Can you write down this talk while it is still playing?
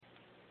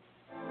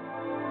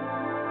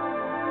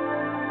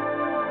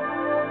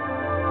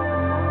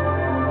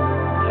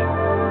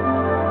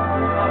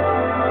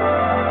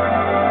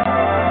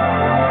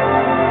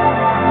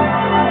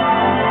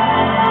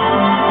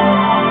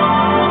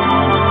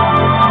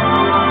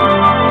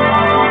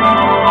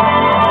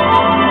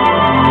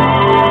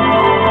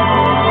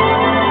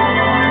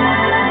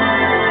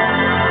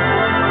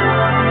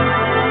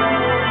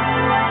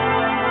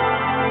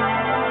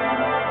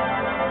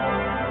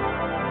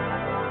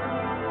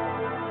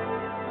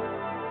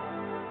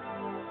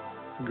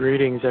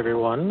Greetings,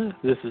 everyone.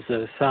 This is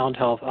the Sound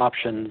Health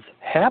Options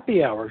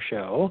Happy Hour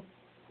Show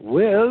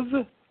with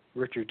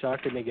Richard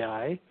Talk to Me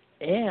Guy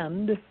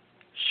and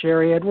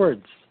Sherry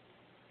Edwards.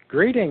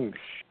 Greetings.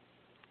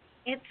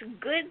 It's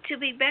good to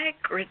be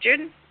back, Richard.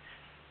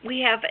 We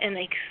have an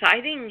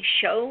exciting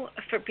show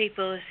for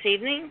people this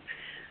evening.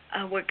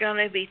 We're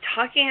going to be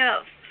talking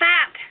about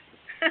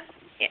fat.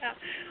 Yeah,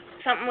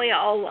 something we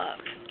all love.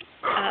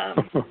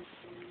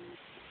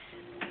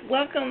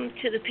 Welcome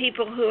to the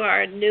people who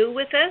are new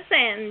with us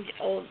and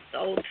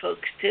old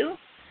folks too.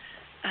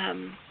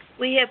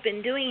 We have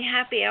been doing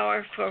Happy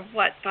Hour for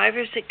 5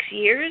 or 6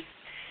 years.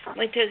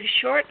 We took a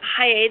short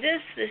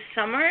hiatus this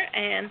summer,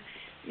 and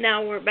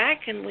now we're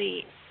back, and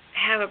we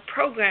have a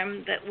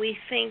program that we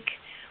think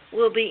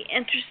will be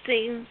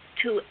interesting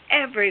to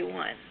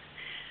everyone.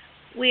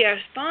 We are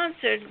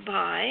sponsored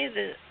by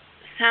the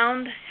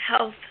Sound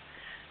Health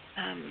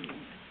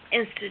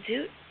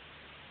Institute.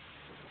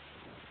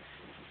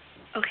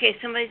 Okay,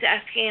 somebody's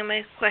asking him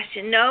a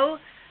question. No,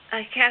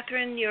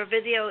 Catherine, your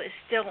video is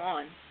still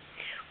on.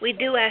 We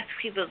do ask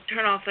people to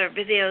turn off their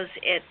videos.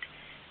 It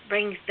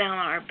brings down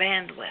our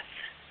bandwidth.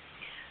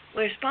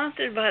 We're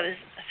sponsored by the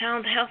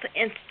Sound Health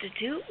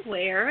Institute,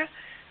 where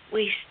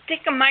we stick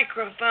a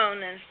microphone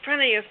in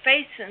front of your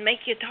face and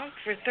make you talk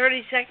for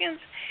 30 seconds,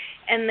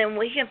 and then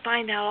we can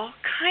find out all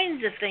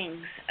kinds of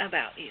things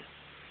about you.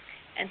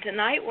 And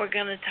tonight we're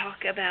going to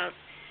talk about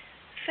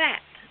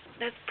fat.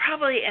 That's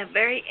probably a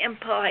very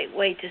impolite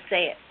way to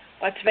say it.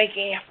 What's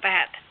making you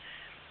fat?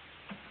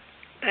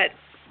 But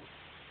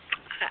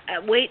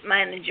weight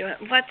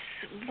management.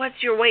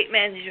 What's your weight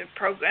management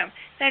program?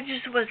 There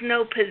just was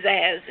no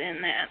pizzazz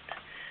in that.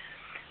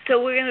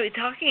 So we're going to be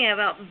talking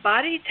about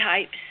body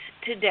types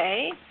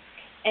today,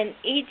 and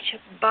each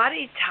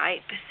body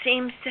type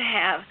seems to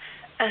have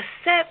a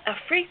set of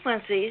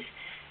frequencies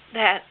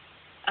that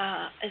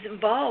is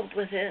involved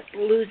with it,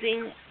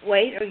 losing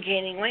weight or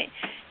gaining weight.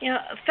 You know,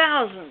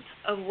 thousands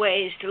of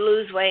ways to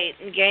lose weight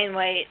and gain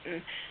weight,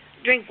 and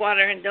drink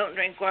water and don't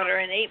drink water,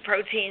 and eat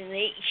protein and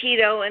eat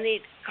keto and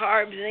eat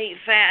carbs and eat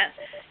fat.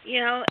 You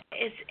know,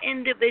 it's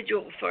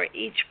individual for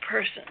each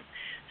person.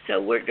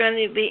 So we're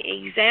going to be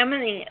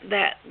examining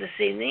that this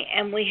evening,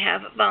 and we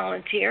have a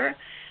volunteer,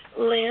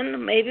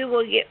 Lynn. Maybe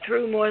we'll get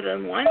through more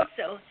than one.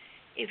 So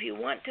if you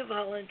want to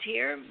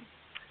volunteer,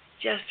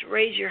 just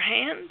raise your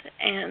hand,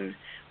 and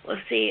we'll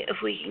see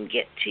if we can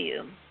get to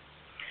you.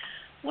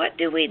 What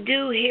do we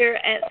do here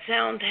at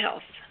Sound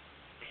Health?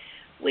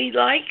 We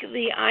like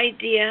the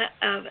idea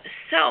of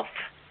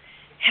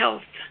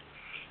self-health.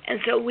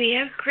 And so we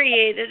have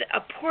created a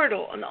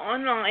portal, an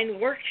online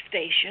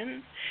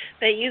workstation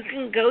that you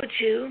can go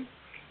to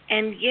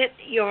and get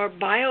your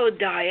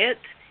biodiet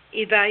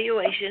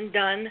evaluation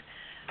done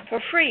for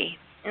free.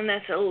 And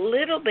that's a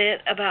little bit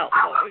about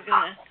what we're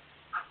going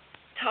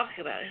to talk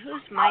about.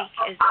 Whose mic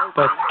is open?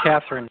 That's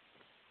Catherine.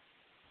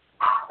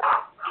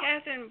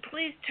 Catherine,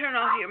 please turn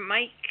off your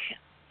mic.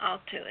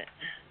 I'll do it.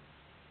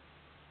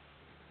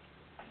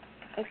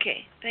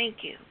 Okay,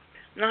 thank you.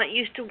 I'm not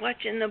used to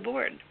watching the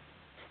board.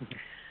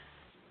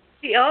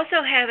 We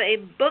also have a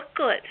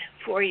booklet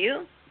for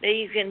you that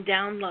you can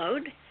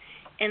download,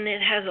 and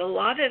it has a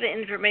lot of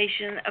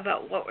information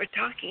about what we're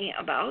talking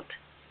about.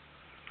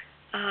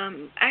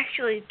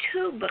 Actually,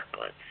 2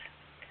 booklets.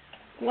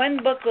 One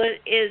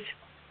booklet is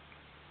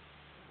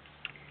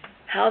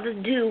how to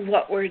do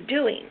what we're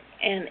doing,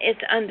 and it's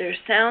under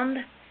Sound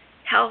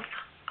Health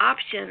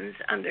Options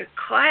under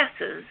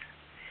Classes.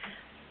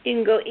 You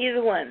can go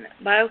either one,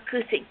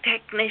 Bioacoustic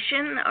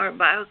Technician or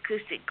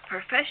Bioacoustic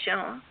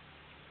Professional,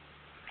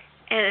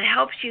 and it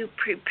helps you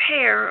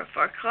prepare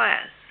for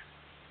class.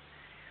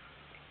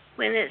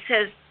 When it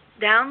says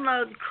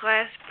Download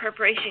Class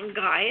Preparation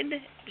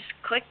Guide, just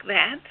click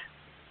that,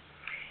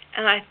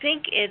 and I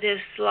think it is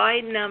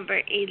slide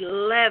number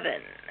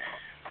 11.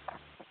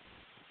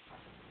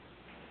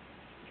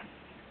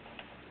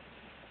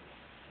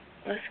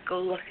 Let's go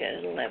look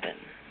at 11.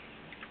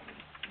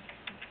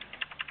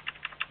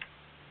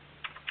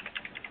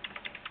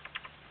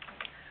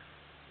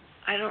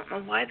 I don't know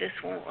why this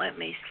won't let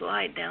me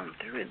slide down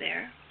through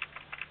there.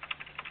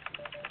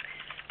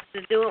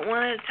 To do it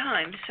one at a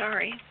time,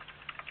 sorry.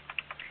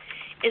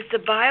 It's the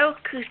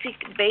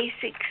Bioacoustic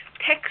Basics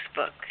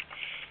textbook.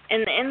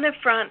 And in the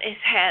front it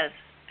has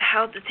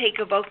how to take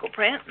a vocal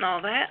print and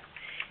all that.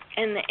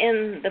 And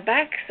in the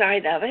back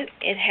side of it,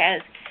 it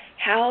has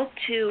how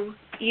to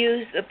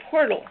use the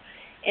portal.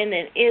 And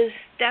it is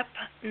step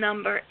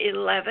number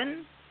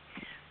 11.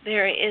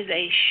 There is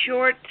a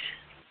short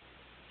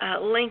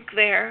link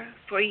there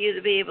for you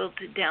to be able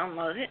to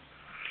download it.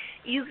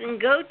 You can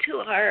go to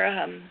our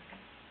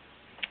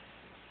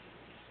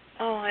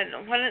I don't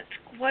know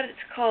what it's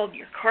called,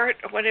 your cart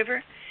or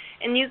whatever,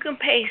 and you can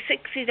pay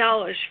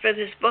 $60 for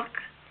this book,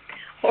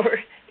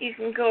 or you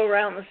can go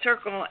around the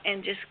circle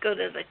and just go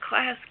to the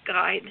class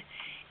guide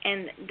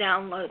and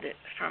download it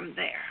from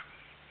there.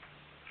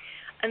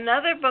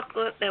 Another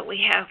booklet that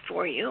we have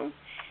for you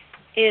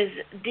is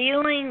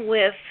dealing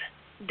with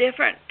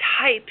different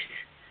types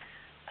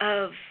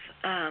of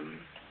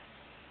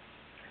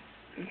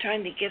I'm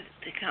trying to get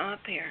it to come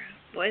up here.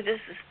 Boy, this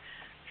is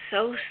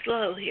so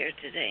slow here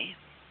today.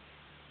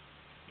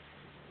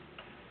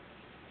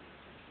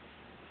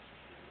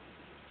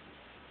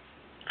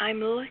 I'm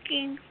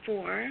looking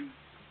for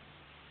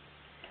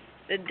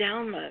the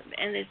download,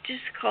 and it's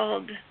just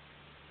called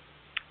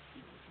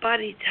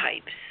Body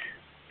Types.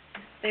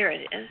 There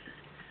it is.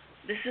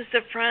 This is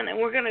the front, and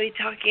we're going to be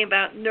talking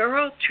about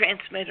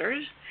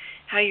neurotransmitters,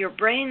 how your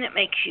brain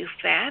makes you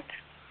fat,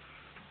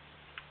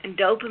 and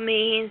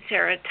dopamine,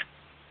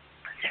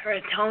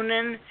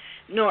 serotonin,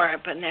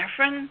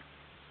 norepinephrine,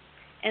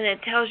 and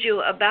it tells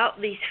you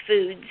about these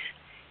foods,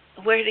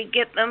 where to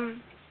get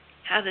them,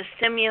 how to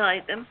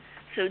stimulate them.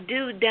 So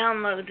do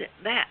download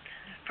that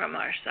from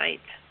our site,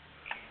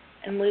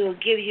 and we will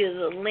give you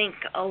the link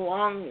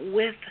along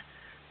with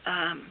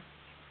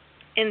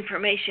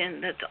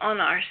information that's on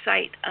our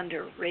site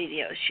under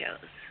radio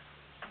shows.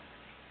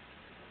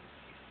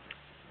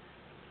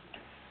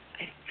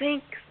 I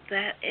think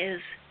that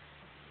is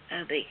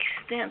the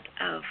extent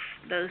of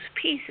those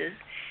pieces.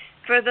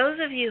 For those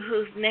of you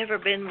who've never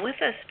been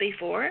with us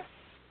before,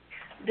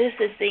 this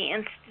is the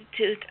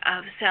Institute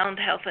of Sound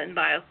Health and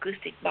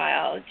Bioacoustic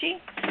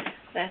Biology.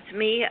 That's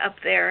me up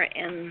there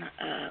in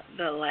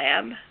the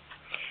lab.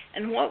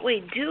 And what we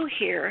do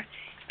here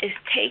is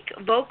take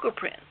vocal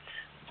prints.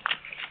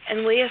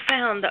 And we have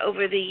found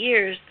over the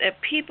years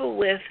that people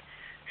with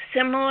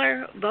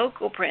similar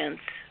vocal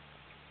prints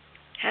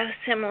have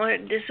similar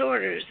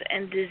disorders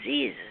and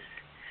diseases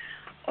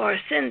or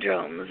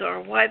syndromes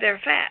or why they're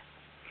fat.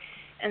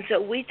 And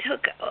so we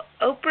took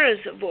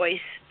Oprah's voice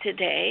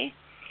today,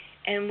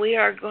 and we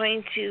are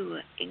going to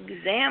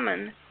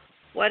examine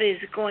what is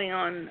going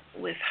on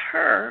with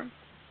her,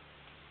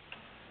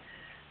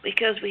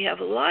 because we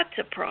have lots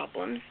of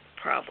problems,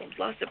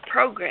 lots of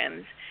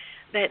programs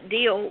that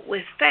deal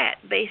with fat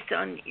based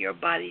on your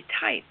body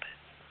type,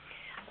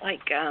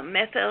 like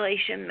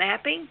methylation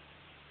mapping.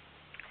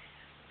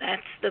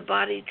 That's the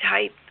body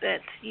type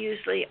that's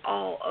usually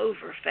all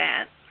over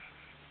fat.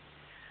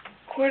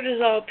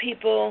 Cortisol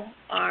people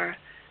are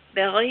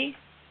belly.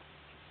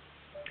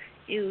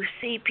 You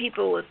see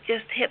people with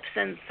just hips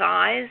and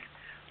thighs,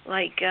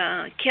 like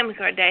Kim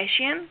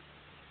Kardashian,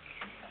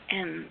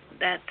 and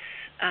that's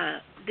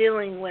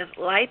dealing with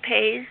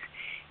lipase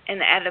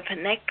and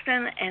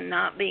adiponectin and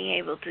not being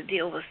able to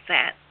deal with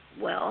fat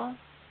well.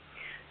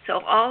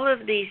 So all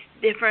of these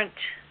different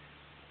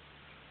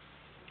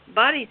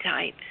body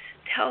types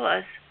tell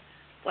us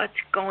what's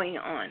going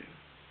on.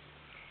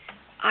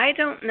 I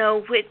don't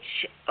know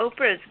which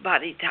Oprah's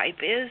body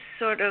type is,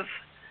 sort of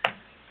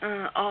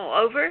all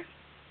over,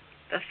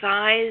 the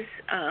thighs,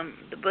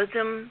 the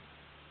bosom.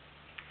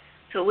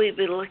 So we'll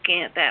be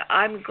looking at that.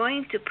 I'm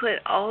going to put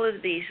all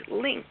of these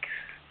links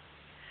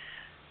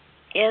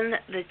in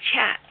the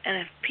chat, and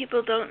if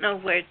people don't know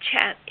where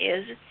chat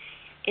is,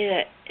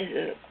 it is at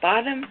the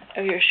bottom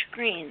of your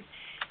screen,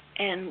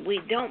 and we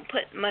don't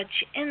put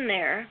much in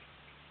there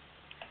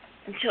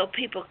until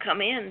people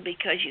come in,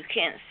 because you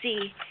can't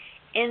see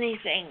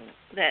anything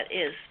that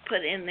is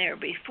put in there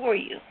before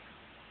you.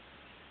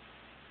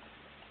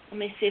 Let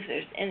me see if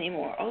there's any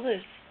more. Oh,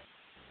 there's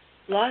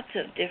lots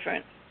of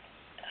different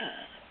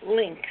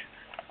links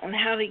on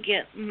how to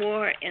get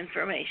more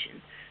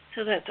information.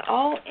 So that's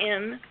all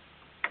in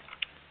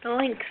the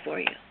links for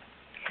you.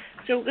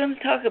 So we're going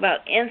to talk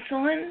about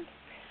insulin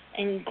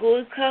and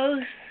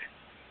glucose,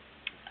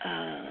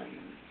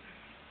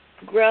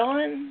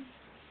 ghrelin,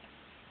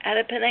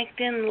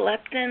 adiponectin,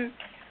 leptin.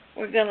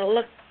 We're going to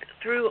look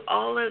through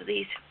all of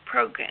these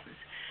programs.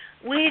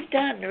 We've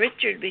done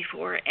Richard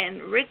before,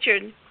 and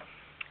Richard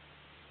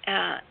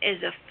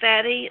is a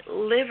fatty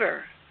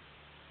liver.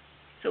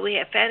 So we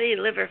have fatty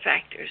liver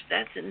factors.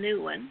 That's a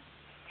new one.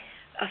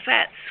 A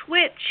fat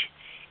switch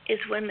is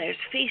when there's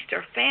feast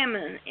or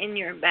famine in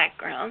your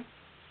background,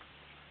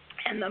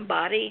 and the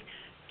body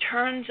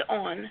turns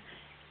on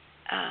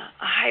a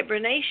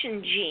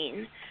hibernation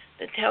gene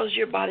that tells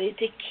your body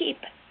to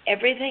keep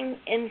everything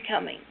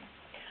incoming.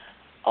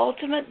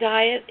 Ultimate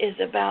Diet is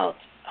about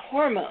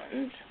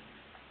hormones.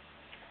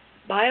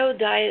 Bio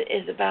Diet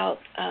is about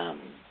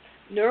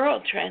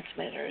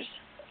neurotransmitters.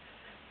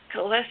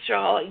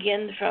 Cholesterol,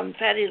 again, from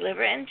fatty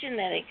liver and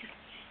genetics.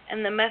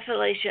 And the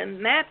methylation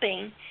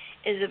mapping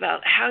is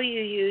about how you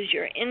use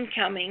your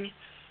incoming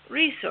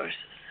resources.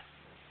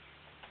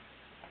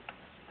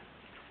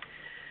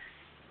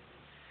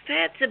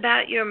 Fat's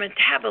about your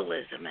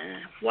metabolism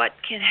and what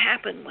can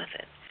happen with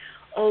it.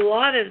 A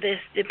lot of this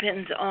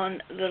depends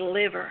on the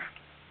liver,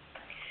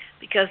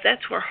 because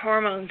that's where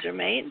hormones are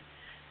made.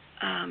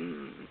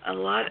 A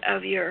lot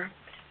of your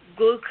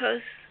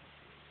glucose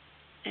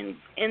and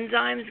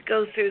enzymes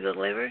go through the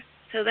liver,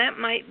 so that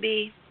might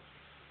be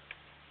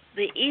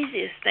the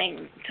easiest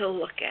thing to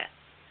look at.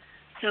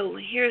 So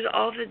here's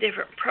all the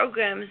different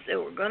programs that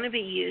we're going to be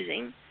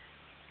using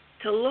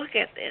to look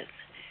at this.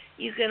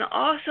 You can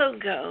also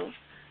go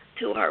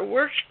to our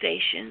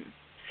workstation,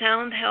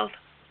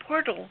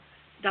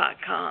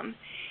 soundhealthportal.com,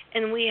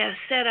 and we have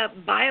set up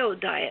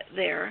BioDiet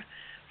there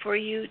for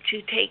you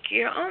to take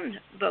your own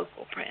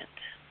vocal print.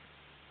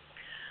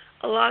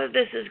 a lot of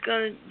this is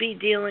going to be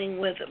dealing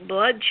with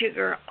blood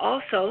sugar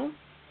also.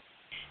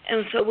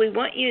 And so we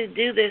want you to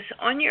do this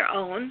on your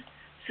own.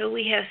 So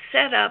we have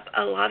set up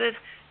a lot of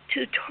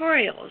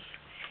tutorials.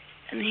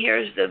 And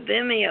here's the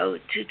Vimeo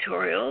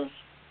tutorials.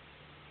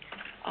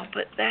 I'll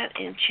put that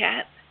in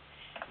chat.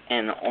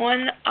 And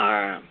on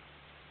our,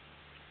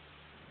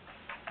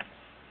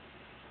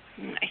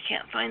 I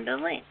can't find the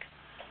link.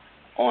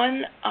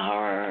 On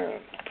our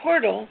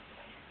portal,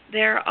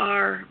 there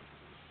are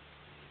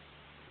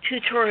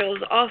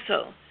tutorials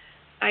also.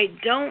 I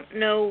don't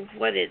know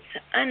what it's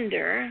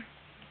under.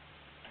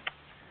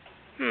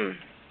 Let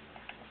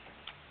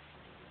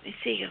me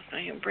see if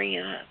I can bring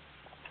it up.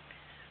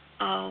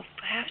 I'll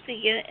have to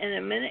get it in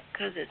a minute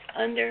because it's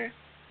under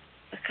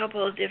a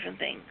couple of different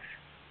things.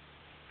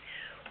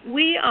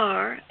 We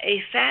are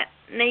a fat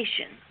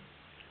nation.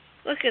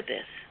 Look at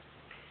this.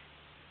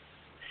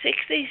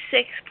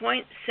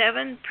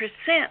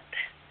 66.7%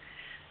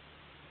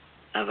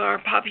 of our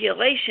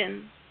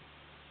population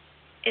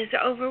is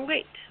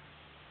overweight.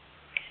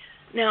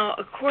 Now,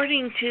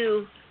 according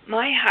to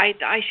my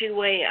height, I should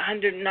weigh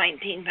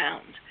 119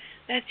 pounds.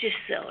 That's just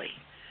silly.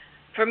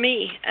 For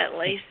me, at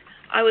least.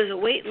 I was a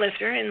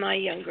weightlifter in my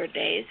younger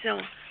days,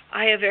 so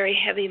I have very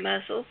heavy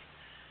muscles.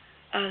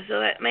 So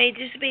that may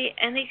just be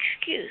an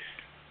excuse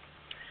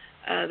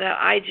that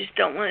I just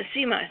don't want to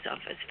see myself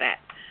as fat.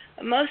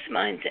 Most of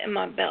mine's in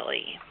my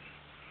belly.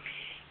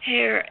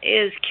 Here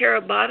is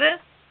Kiribati,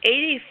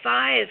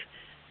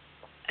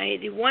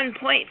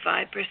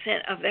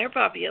 81.5% of their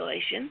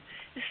population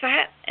is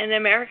fat, and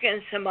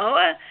American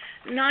Samoa,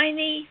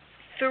 93%.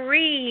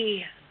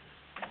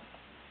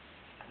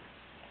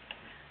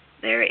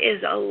 There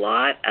is a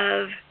lot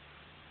of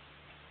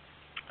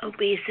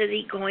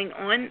obesity going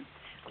on.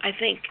 I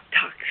think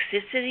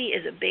toxicity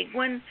is a big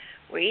one.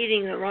 We're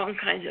eating the wrong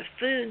kinds of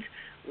foods.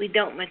 We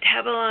don't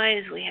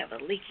metabolize. We have a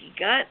leaky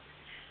gut.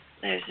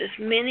 There's just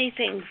many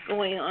things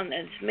going on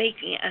that's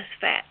making us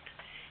fat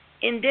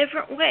in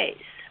different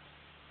ways.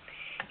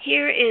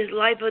 Here is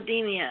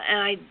lipodemia, and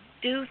I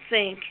do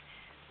think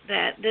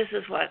that this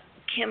is what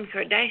Kim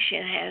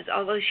Kardashian has,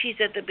 although she's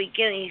at the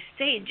beginning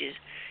stages,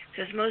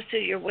 because most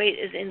of your weight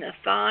is in the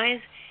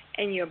thighs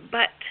and your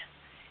butt.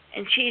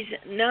 And she's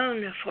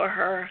known for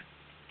her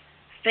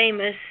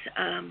famous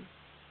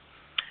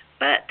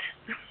butt.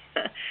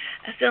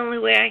 That's the only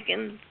way I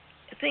can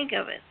think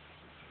of it.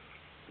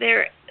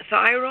 Their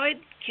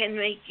thyroid can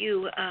make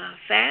you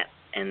fat,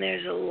 and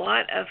there's a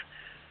lot of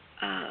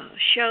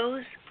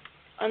shows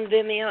on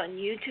Vimeo and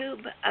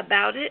YouTube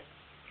about it.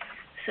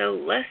 So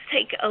let's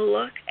take a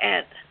look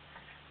at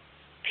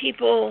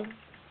people.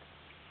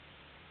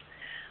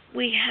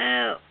 We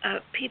have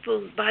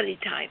people's body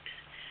types.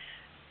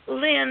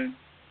 Lynn,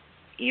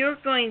 you're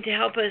going to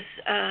help us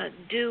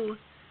do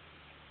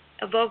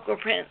a vocal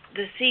print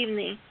this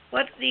evening.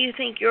 What do you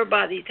think your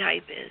body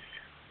type is?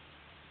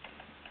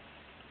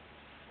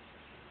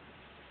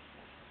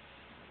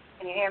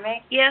 Can you hear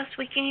me? Yes,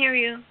 we can hear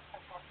you.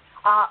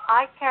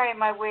 I carry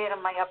my weight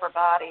on my upper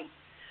body.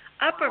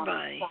 Upper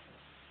body.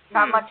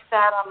 Not much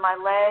fat on my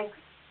legs,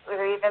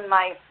 or even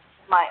my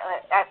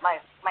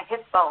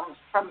hip bones.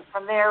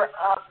 From there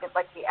up, it's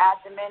like the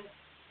abdomen,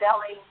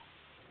 belly,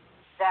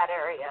 that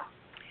area.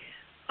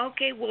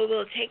 Okay, well,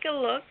 we'll take a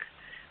look,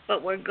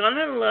 but we're going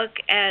to look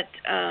at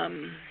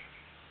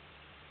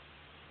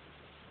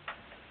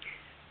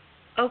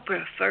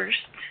Oprah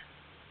first,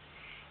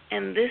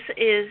 and this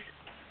is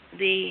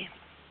the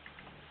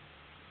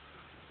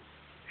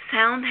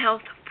Sound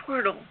Health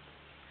portal.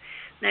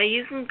 Now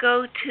you can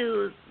go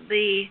to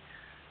the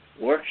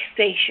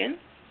workstation,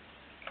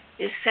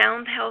 is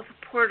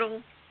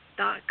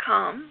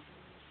soundhealthportal.com,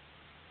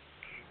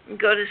 and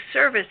go to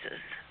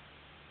services,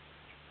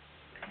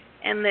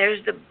 and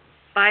there's the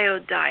bio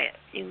diet.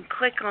 You can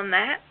click on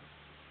that.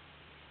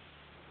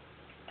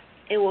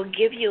 It will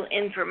give you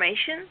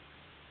information,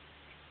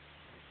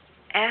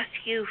 ask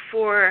you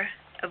for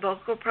a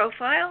vocal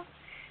profile,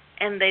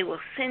 and they will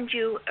send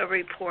you a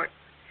report.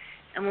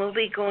 And we'll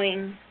be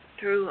going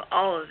through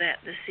all of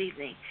that this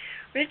evening.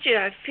 Richard,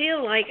 I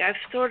feel like I've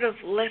sort of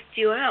left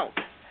you out.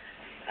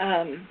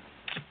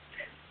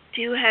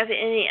 Do you have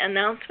any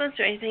announcements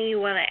or anything you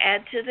want to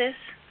add to this?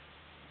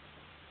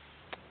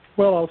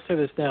 Well, I'll say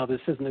this now. This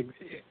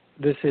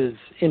is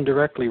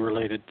indirectly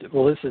related.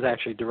 Well, this is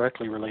actually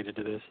directly related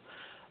to this.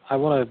 I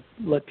want to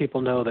let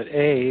people know that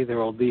there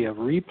will be a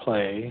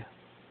replay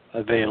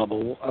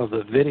available of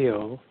the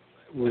video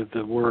with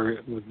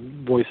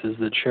voices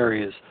that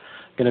Sherry is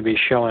going to be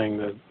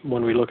showing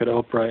when we look at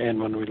Oprah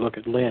and when we look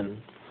at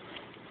Lynn.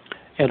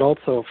 And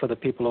also for the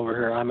people over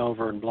here, I'm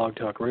over in Blog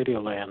Talk Radio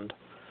Land,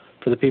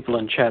 for the people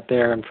in chat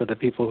there and for the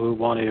people who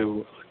want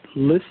to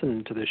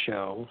listen to the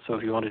show, so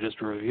if you want to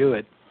just review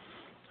it,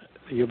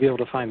 you'll be able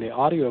to find the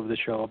audio of the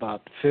show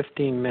about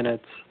 15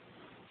 minutes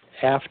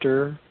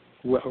after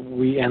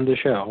we end the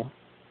show.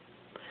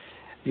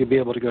 You'll be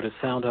able to go to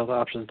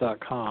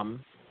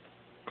soundhealthoptions.com,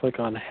 click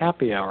on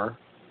Happy Hour,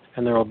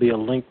 and there will be a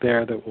link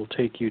there that will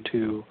take you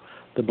to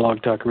the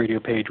Blog Talk Radio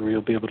page where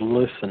you'll be able to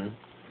listen.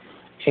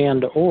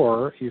 And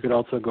or you could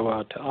also go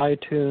out to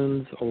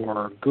iTunes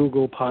or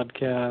Google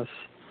Podcasts,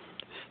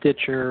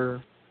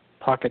 Stitcher,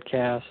 Pocket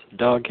Cast,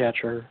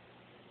 Dogcatcher.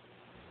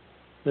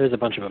 There's a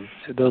bunch of them.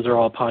 Those are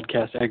all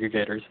podcast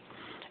aggregators.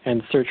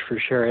 And search for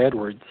Sherry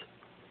Edwards.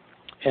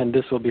 And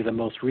this will be the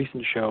most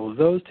recent show.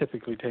 Those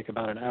typically take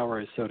about an hour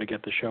or so to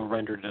get the show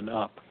rendered and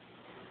up.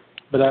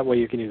 But that way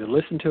you can either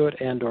listen to it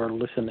and or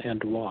listen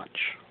and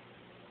watch.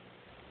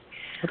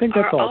 I think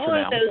that's all for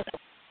now.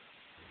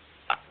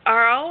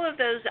 Are all of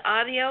those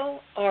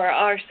audio, or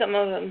are some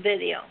of them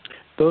video?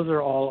 Those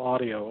are all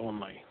audio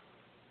only.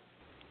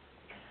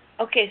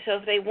 Okay, so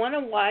if they want to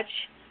watch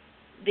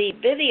the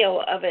video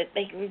of it,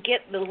 they can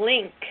get the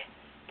link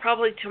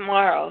probably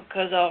tomorrow,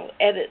 because I'll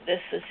edit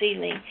this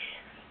evening.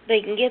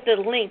 They can get the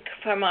link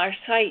from our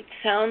site,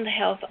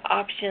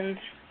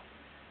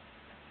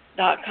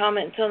 soundhealthoptions.com,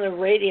 and it's on the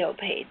radio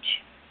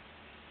page.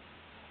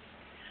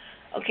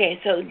 Okay,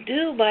 so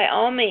do by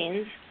all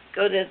means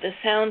go to the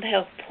Sound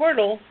Health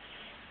portal,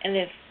 and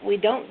if we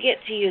don't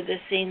get to you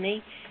this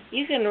evening,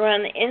 you can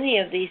run any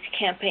of these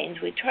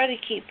campaigns. We try to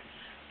keep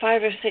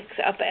 5 or 6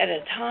 up at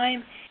a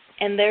time,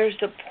 and there's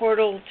the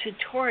portal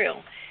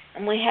tutorial.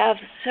 And we have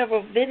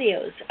several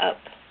videos up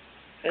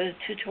for the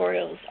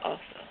tutorials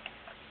also.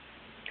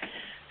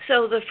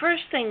 So the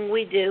first thing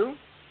we do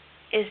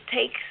is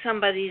take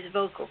somebody's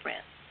vocal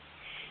print.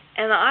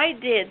 And I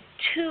did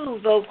 2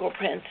 vocal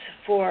prints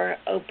for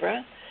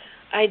Oprah.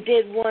 I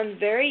did one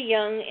very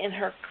young in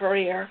her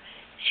career.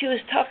 She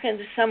was talking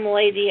to some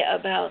lady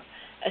about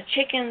a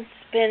chicken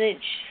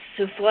spinach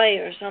souffle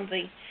or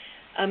something,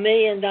 $1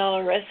 million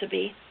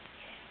recipe.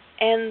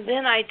 And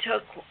then I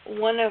took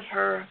one of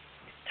her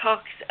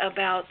talks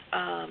about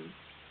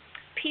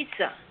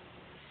pizza,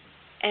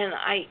 and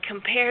I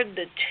compared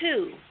the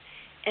 2,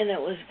 and it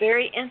was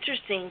very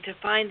interesting to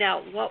find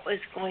out what was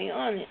going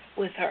on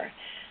with her.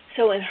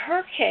 So in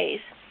her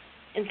case,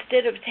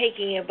 instead of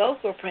taking a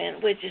vocal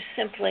print, which is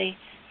simply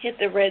hit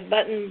the red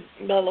button,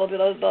 blah, blah,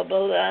 blah, blah,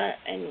 blah,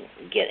 and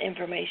get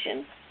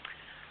information,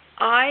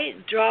 I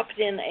dropped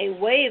in a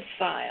WAV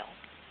file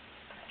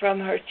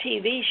from her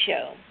TV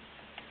show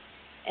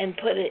and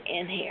put it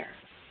in here.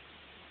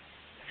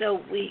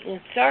 So we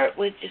can start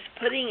with just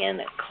putting in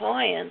a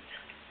client,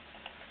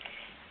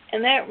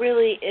 and that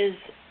really is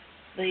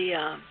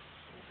the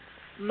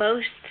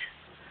most...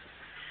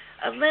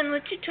 Lynn,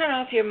 would you turn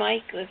off your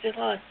mic? There's a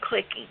lot of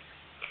clicking.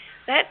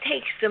 That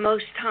takes the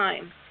most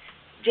time,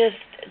 just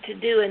to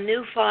do a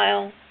new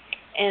file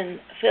and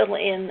fill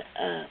in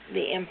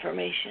the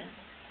information.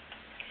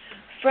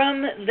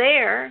 From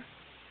there,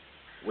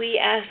 we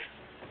ask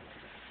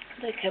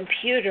the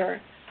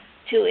computer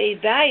to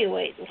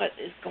evaluate what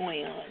is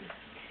going on.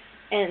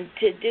 And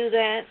to do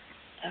that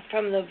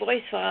from the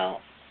voice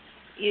file,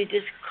 you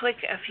just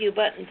click a few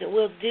buttons, and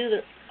we'll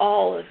do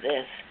all of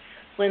this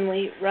when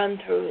we run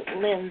through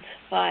Lynn's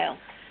file.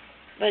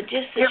 But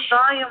just your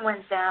volume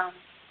went down.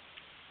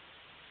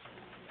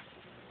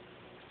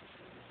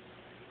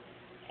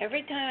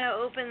 Every time I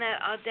open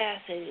that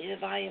Audacity, the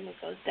volume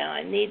goes down.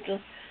 I need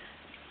to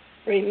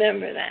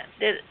remember that.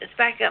 It's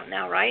back up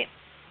now, right?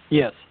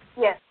 Yes.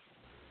 Yes.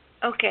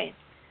 Okay.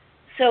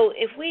 So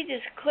if we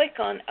just click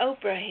on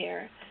Oprah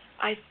here,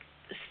 I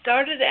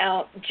started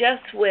out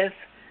just with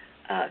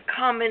a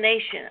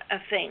combination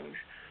of things,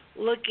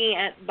 looking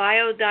at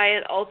Bio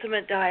Diet,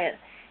 Ultimate Diet,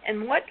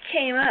 and what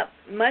came up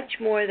much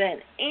more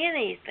than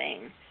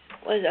anything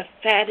was a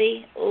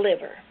fatty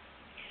liver.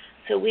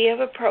 So we have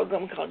a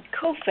program called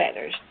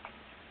Co-Fatters,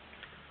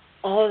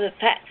 all of the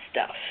fat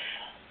stuff.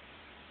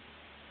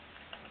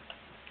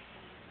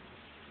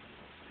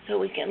 So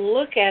we can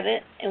look at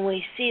it and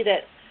we see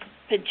that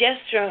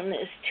progesterone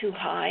is too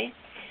high.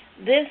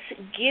 This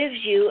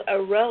gives you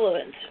a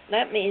relevance.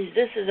 That means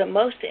this is the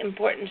most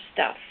important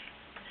stuff.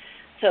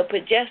 So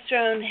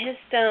progesterone,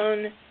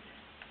 histone,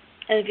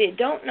 and if you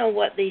don't know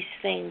what these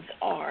things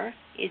are,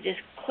 you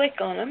just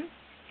click on them,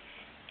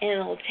 and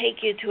it'll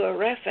take you to a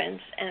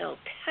reference, and it'll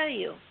tell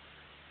you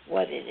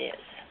what it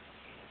is.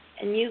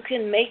 And you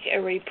can make a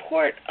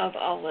report of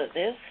all of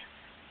this.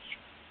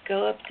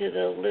 Go up to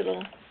the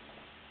little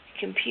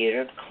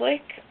computer,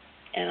 click,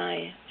 and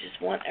I just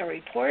want a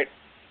report.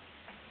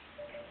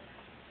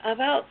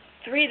 About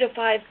 3 to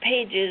 5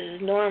 pages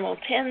is normal.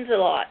 10's a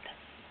lot.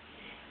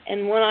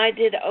 And when I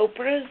did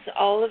Oprah's,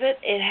 all of it,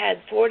 it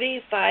had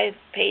 45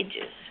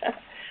 pages.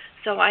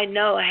 So I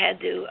know I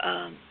had to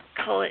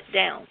cull it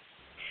down.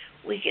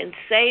 We can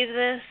save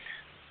this.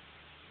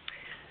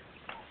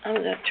 I'm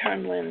going to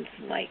turn Lynn's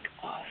mic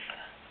off.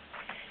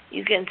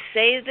 You can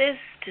save this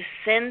to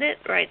send it,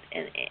 right,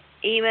 in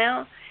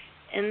email.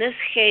 In this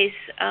case,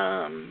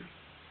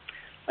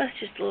 let's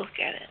just look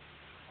at it.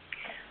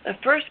 The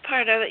first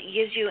part of it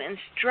gives you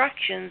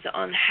instructions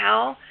on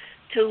how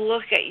to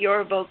look at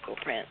your vocal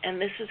print,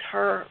 and this is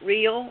her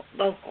real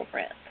vocal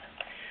print.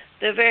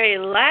 The very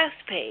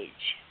last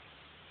page,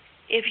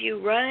 if you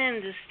run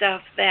into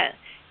stuff that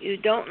you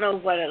don't know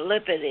what a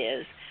lipid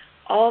is,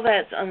 all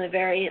that's on the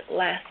very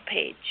last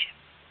page.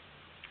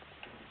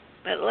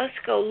 But let's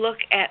go look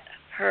at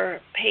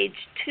her page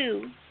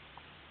 2.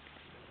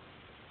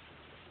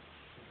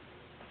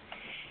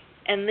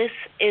 and this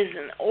is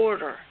an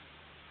order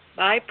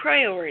by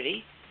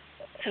priority,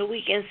 so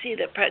we can see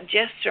that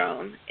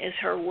progesterone is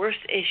her worst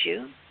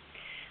issue.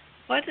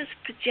 What does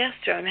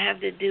progesterone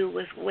have to do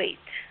with weight?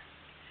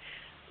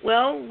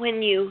 Well,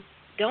 when you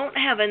don't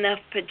have enough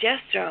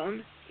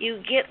progesterone,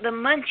 you get the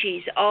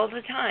munchies all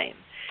the time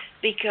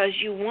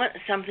because you want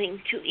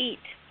something to eat.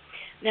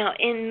 Now,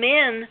 in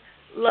men,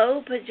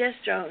 low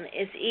progesterone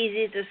is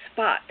easy to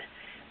spot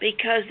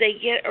because they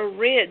get a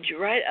ridge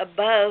right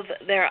above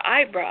their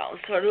eyebrows,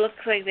 so it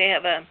looks like they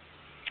have a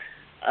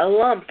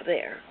lump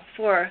there.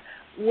 For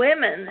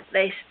women,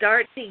 they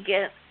start to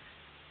get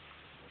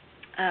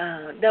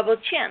double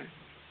chin.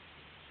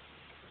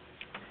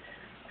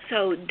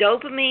 So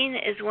dopamine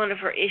is one of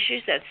her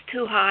issues. That's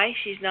too high.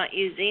 She's not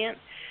using it.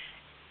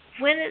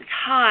 When it's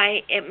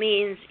high, it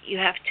means you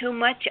have too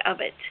much of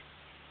it.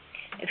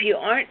 If you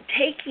aren't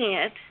taking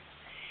it,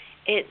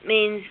 it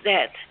means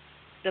that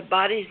the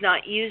body's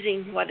not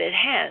using what it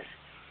has.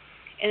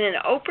 And in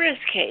Oprah's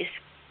case,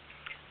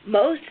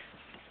 most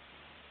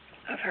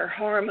of her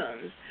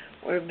hormones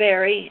were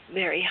very,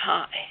 very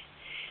high.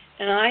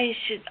 And I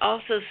should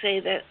also say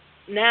that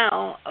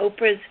now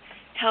Oprah's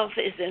health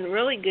is in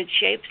really good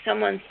shape.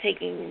 Someone's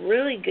taking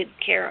really good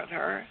care of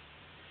her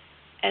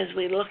as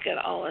we look at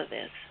all of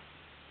this.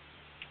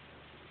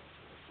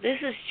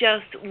 This is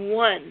just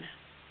one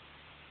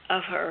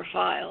of her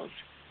files.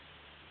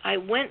 I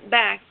went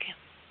back.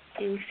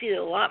 You can see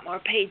a lot more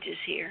pages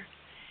here.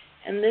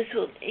 And this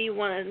will, you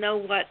want to know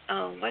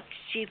what's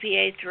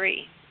GPA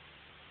 3.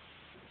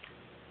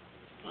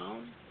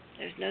 Well,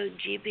 there's no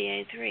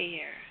GPA 3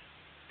 here.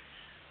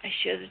 I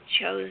should have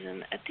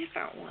chosen a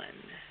different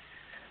one.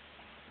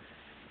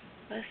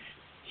 Let's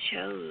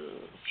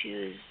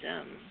choose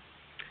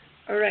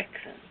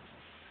orexin.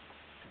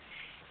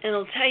 And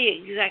it'll tell you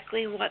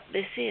exactly what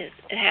this is.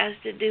 It has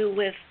to do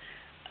with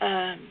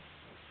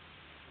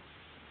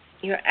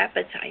your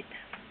appetite.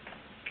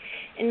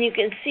 And you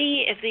can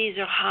see if these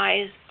are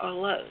highs or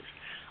lows.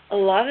 A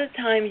lot of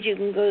times you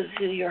can go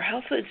to your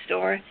health food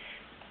store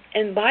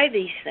and buy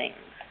these things.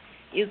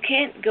 You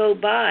can't go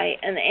buy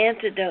an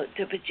antidote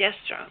to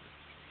progesterone.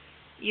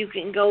 You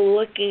can go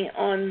looking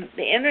on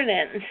the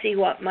internet and see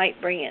what might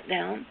bring it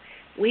down.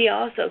 We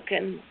also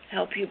can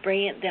help you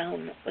bring it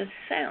down with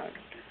sound.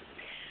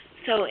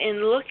 So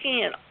in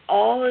looking at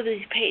all of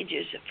these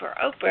pages for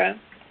Oprah,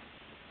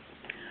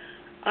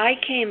 I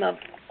came up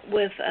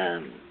with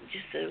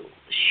just a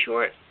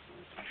short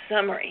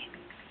summary.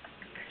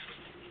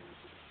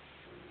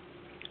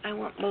 I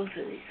want both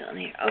of these on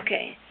here.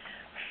 Okay.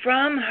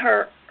 From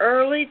her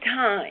early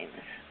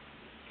times,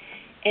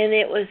 and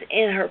it was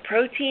in her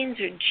proteins,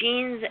 her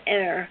genes,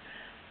 and her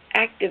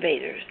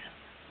activators.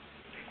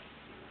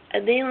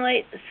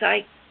 Adenylate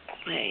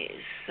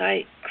cyclase,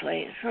 I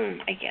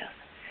guess,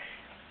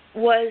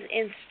 was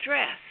in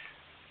stress.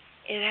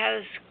 It had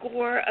a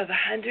score of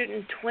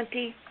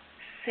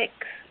 126.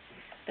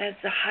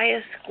 That's the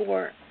highest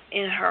score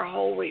in her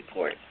whole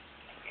report.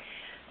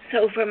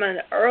 So from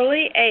an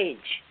early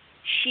age,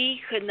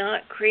 she could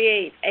not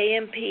create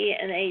AMP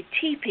and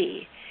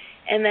ATP,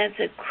 and that's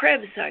a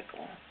Krebs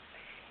cycle.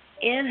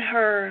 In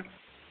her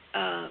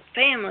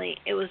family,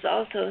 it was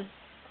also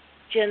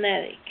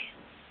genetic.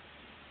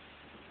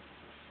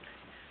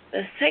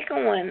 The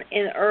second one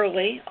in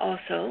early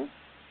also,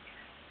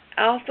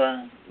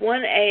 alpha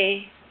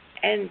 1A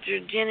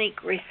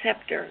androgenic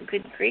receptor.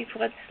 Good grief,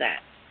 what's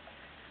that?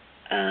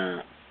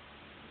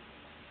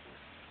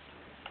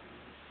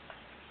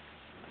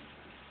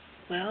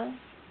 Well,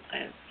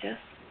 I've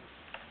just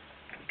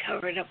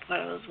covered up what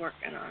I was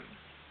working on.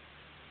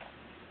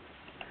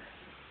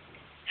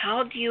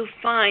 How do you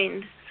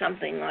find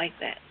something like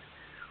that?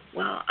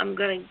 Well, I'm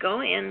going to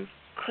go in,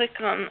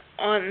 click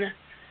on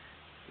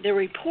the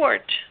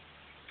report,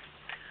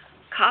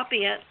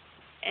 copy it,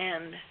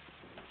 and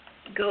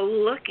go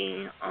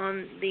looking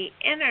on the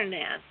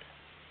internet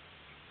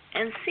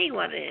and see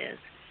what it is,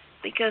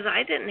 because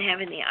I didn't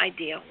have any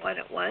idea what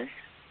it was.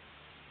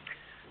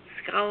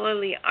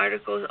 Scholarly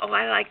articles,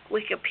 I like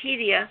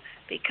Wikipedia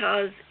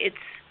because it's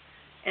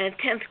at a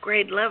 10th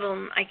grade level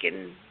and I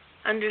can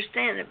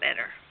understand it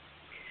better.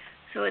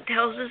 So it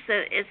tells us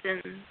that it's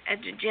an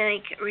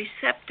androgenic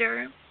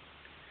receptor.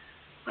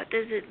 What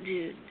does it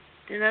do?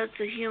 Denotes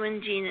a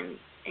human gene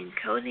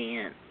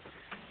encoding it.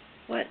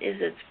 What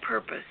is its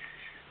purpose?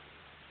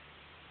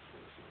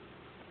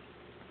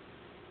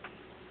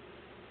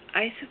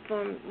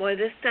 Isoform, boy,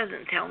 this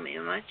doesn't tell me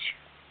much.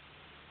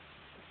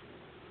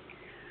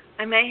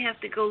 I may have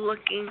to go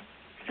looking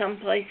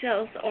someplace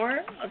else,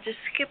 or I'll just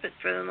skip it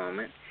for the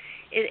moment.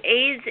 It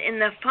aids in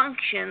the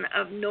function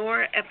of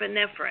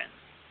norepinephrine.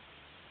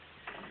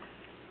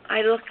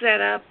 I looked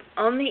that up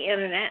on the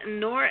internet,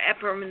 and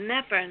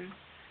norepinephrine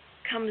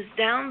comes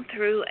down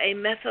through a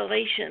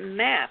methylation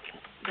map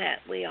that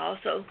we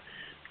also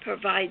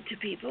provide to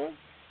people.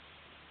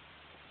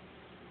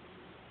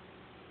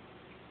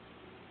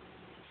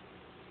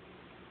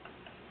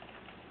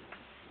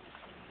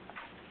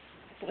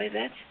 Boy,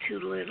 that's too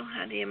little.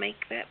 How do you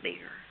make that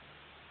bigger?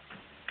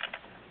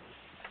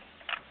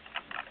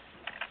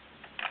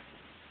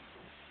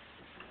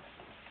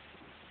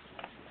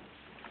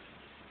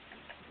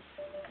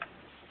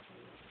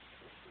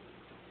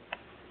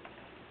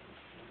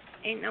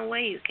 Ain't no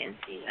way you can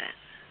see that.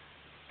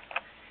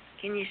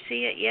 Can you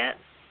see it yet?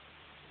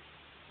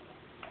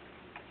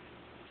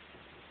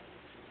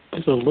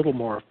 Just a little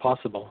more if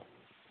possible.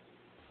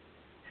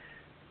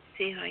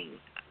 See if I can.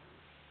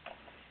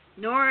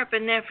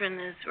 Norepinephrine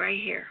is right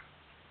here.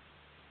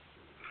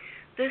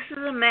 This is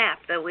a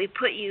map that we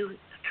put you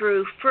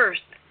through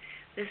first.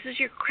 This is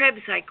your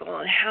Krebs cycle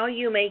and how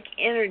you make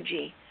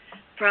energy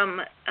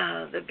from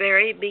the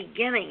very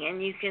beginning.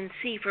 And you can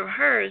see from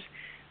hers,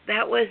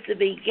 that was the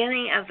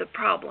beginning of the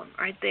problem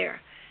right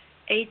there.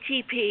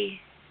 ATP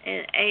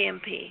and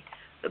AMP.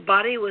 The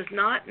body was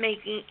not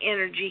making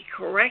energy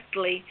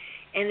correctly,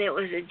 and it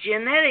was a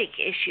genetic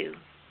issue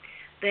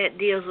that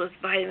deals with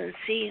vitamin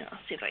C. I'll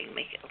see if I can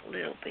make it a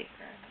little bigger.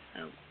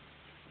 Oh.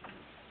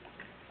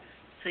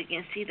 So you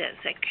can see that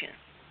section.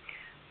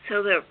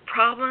 So the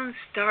problem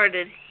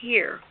started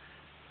here.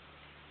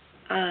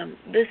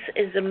 This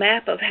is a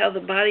map of how the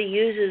body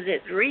uses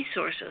its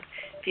resources.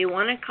 If you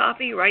want a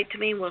copy, write to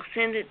me. We'll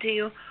send it to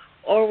you,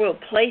 or we'll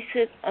place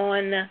it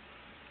on.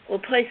 We'll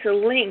place a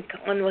link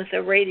on with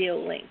a radio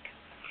link.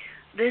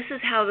 This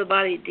is how the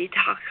body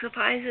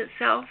detoxifies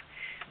itself.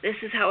 This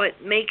is how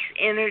it makes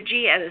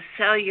energy at a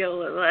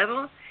cellular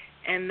level,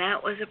 and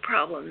that was a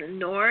problem, the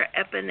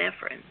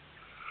norepinephrine.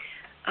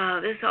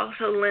 This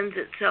also lends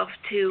itself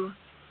to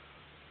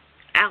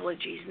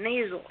allergies,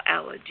 nasal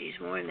allergies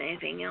more than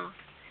anything else.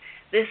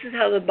 This is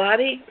how the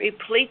body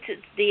repletes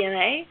its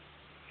DNA,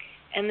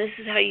 and this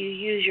is how you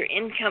use your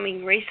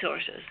incoming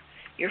resources,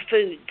 your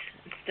foods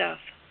and stuff.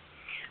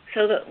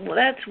 So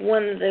that's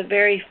one of the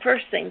very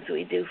first things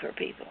we do for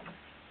people.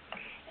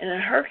 And in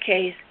her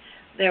case,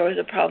 there was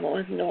a problem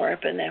with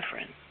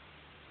norepinephrine.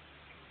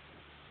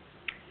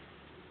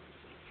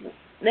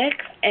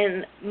 Next,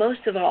 and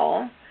most of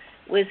all,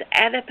 was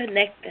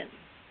adiponectin.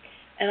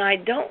 And I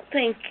don't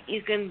think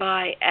you can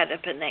buy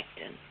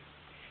adiponectin.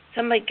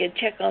 Somebody could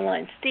check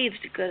online. Steve's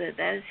good at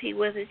that. Is he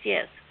with us?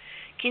 Yes.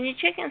 Can you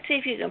check and see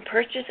if you can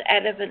purchase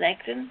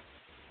adiponectin?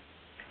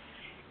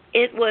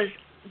 It was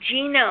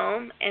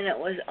genome, and it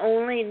was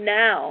only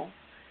now,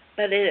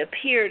 but it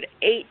appeared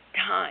 8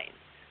 times.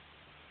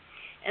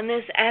 And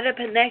this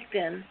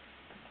adiponectin,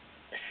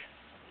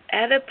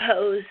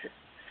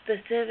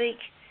 adipose-specific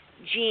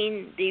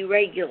gene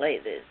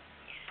deregulated.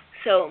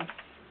 So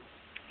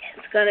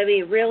it's going to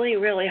be really,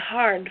 really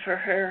hard for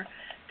her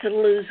to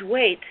lose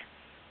weight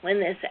when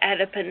this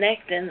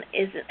adiponectin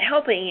isn't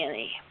helping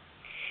any.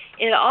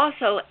 It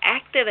also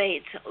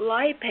activates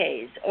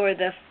lipase, or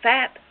the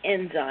fat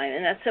enzyme,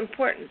 and that's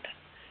important.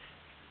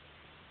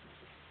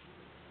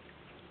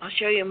 I'll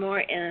show you more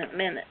in a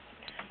minute.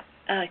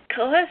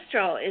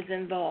 Cholesterol is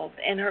involved,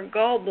 and her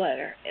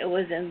gallbladder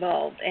was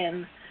involved,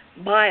 and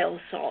bile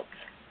salts.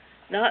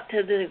 Not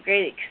to the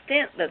great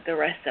extent, but the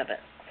rest of it.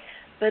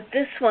 But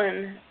this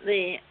one,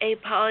 the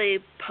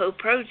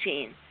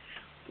apolipoprotein,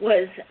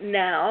 was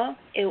now,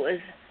 it was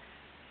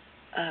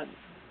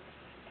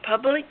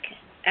public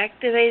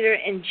activator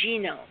and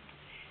genome,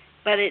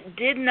 but it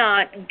did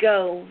not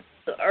go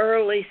to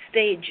early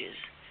stages.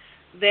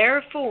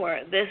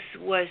 Therefore, this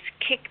was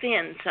kicked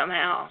in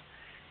somehow,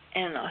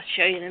 and I'll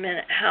show you in a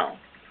minute how.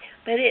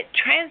 But it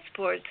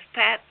transports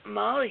fat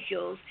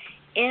molecules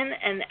in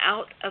and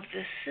out of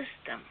the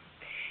system,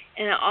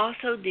 and it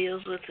also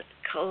deals with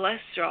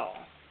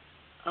cholesterol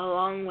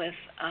along with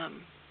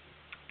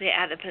the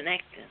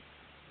adiponectin.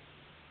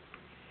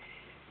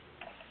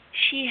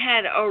 She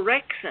had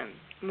orexin.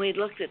 We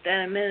looked at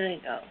that a minute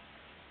ago.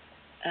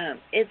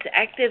 It's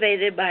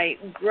activated by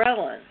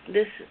ghrelin.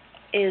 This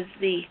is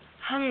the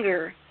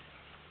hunger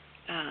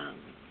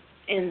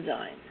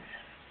enzymes.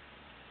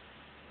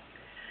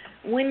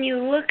 When you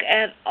look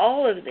at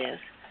all of this,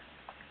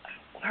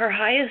 her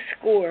highest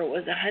score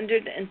was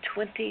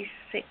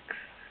 126.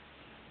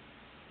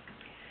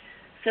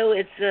 So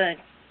it's a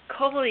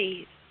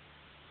colipase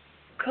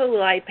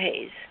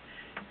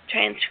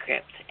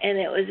transcript, and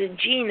it was a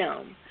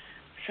genome.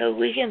 So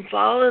we can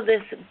follow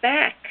this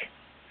back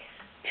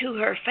to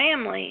her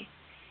family,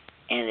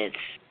 and it's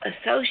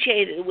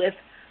associated with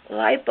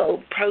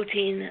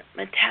lipoprotein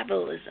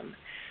metabolism.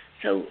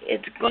 So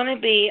it's going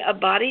to be a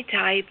body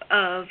type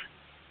of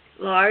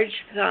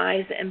large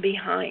thighs and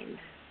behind.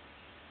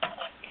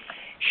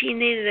 She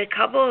needed a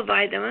couple of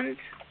vitamins,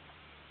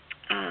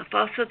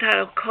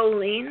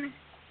 phosphatidylcholine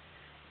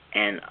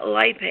and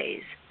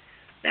lipase.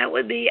 That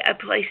would be a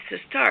place to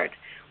start.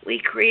 We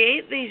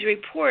create these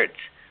reports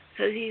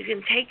so that you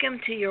can take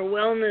them to your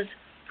wellness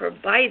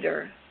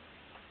provider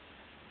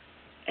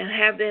and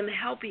have them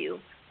help you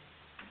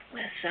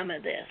with some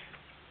of this.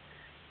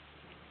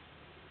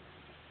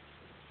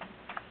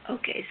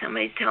 Okay,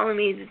 somebody's telling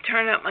me to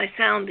turn up my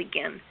sound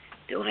again.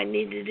 Do I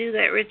need to do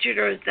that, Richard,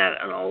 or is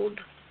that an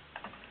old?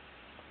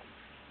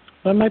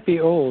 That might be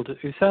old.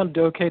 You sound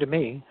okay to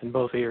me in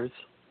both ears.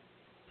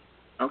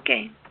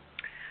 Okay.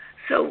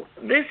 So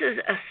this is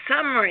a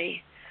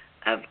summary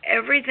of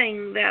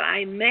everything that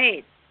I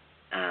made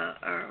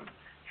or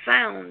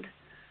found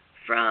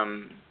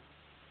from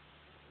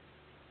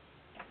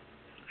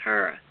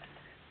her.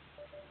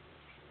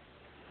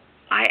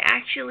 I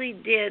actually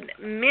did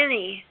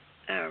many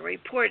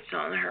reports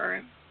on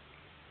her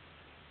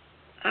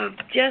of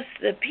just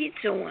the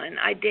pizza one.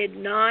 I did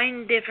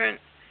 9 different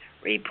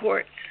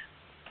reports,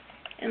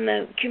 and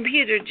the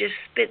computer just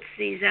spits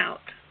these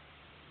out.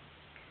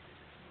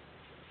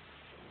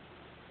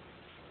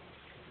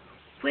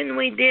 When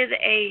we did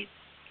a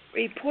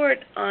report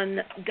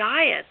on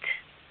diet,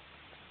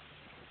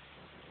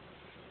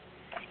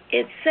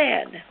 it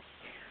said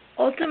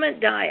Ultimate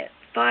Diet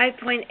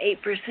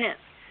 5.8%.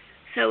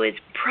 So it's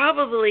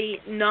probably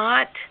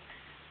not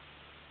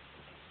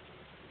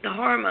the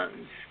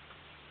hormones.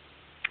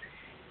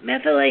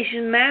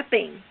 Methylation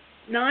mapping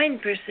 9%.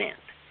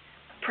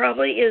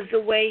 Probably is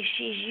the way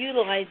she's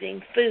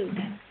utilizing food.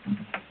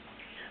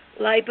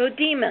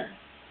 Lipodema,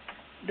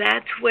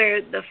 that's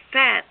where the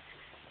fat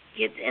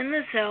gets in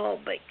the cell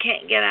but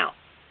can't get out.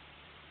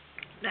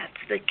 That's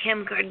the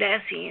Kim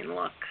Kardashian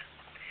look.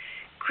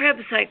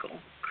 Krebs cycle,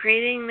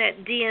 creating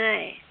that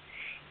DNA.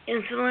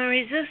 Insulin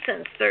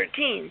resistance,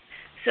 13.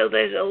 So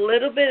there's a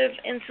little bit of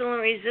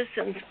insulin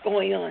resistance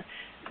going on.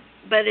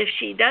 But if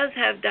she does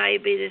have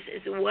diabetes,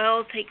 it's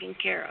well taken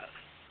care of.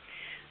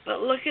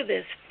 But look at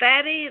this,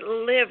 fatty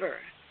liver,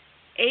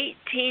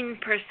 18%.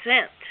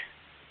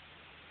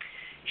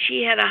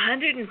 She had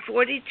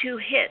 142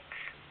 hits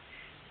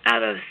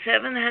out of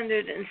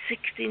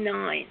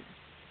 769.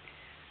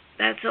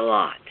 That's a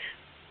lot.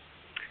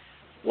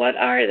 What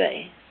are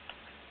they?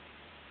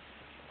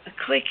 A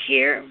click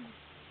here.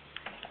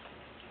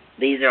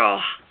 These are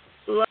all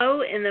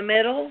low in the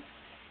middle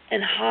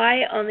and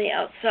high on the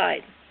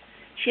outside.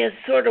 She has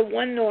sort of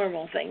one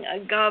normal thing, a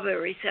GABA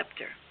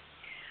receptor.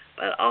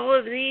 But all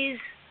of these,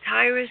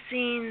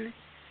 tyrosine,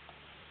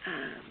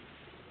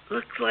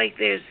 looks like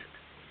there's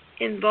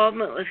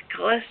involvement with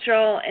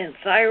cholesterol and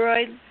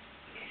thyroid.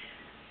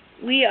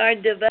 We are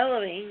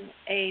developing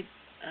a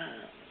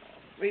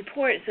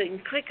report so you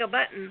can click a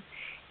button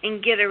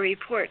and get a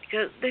report,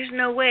 because there's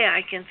no way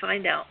I can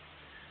find out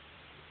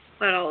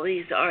what all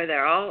these are.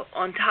 They're all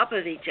on top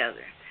of each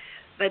other.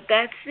 But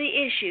that's the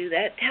issue.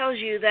 That tells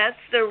you that's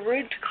the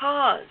root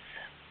cause.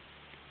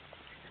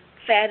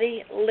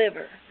 Fatty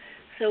liver.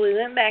 So we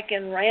went back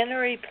and ran a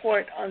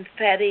report on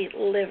fatty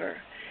liver.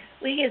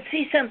 We could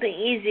see something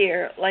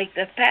easier like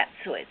the fat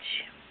switch.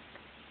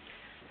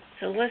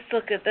 So let's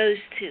look at those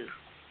two.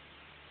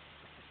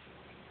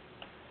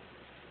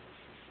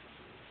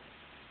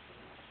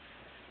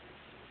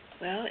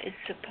 Well, it's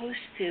supposed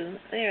to,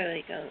 there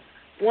they go.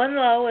 One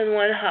low and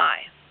one high.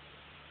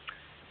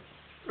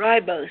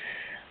 Ribose.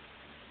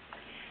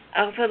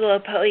 Alpha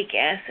lipoic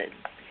acid.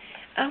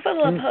 Alpha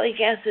lipoic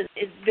acid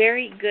is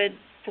very good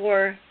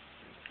for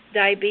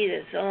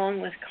diabetes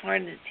along with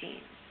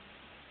carnitine.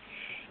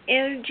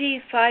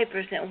 Energy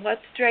 5%.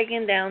 What's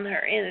dragging down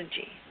her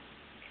energy?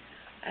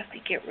 I have to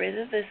get rid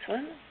of this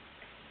one.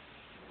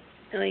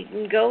 And we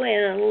can go in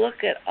and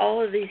look at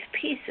all of these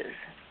pieces.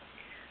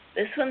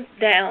 This one's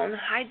down,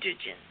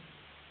 hydrogen.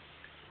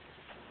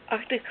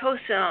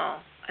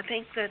 Octocosanol, I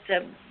think that's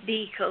a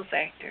B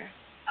cofactor.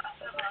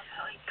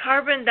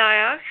 Carbon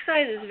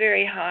dioxide is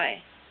very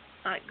high,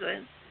 not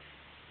good.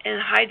 And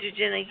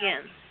hydrogen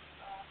again.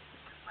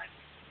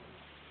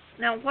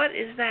 Now what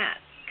is that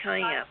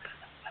coming up?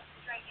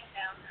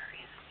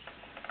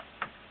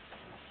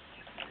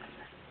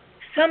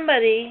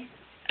 Somebody,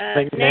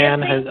 I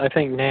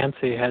think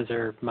Nancy has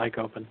her mic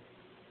open.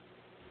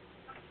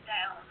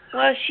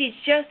 Well, she's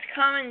just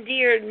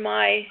commandeered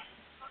my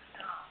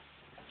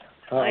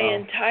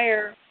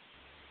entire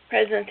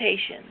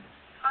presentation.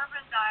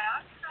 Carbon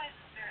dioxide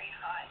is very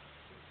high.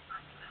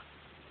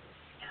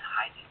 And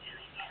hydrogen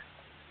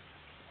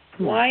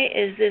again. Why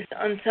is this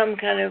on some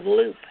kind of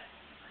loop?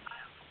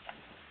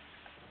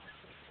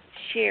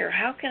 Share.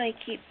 How can I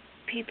keep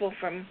people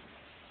from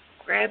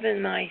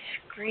grabbing my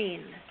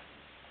screen?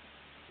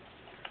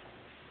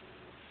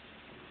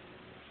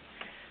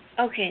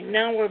 Okay,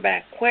 now we're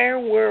back. Where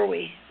were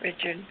we,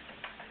 Richard?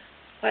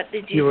 What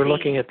did you see? You were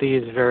looking at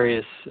these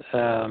various,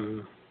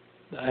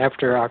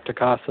 after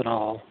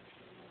octocosanol,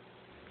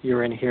 you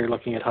were in here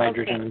looking at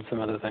hydrogen and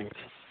some other things.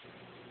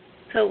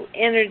 So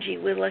energy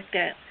we looked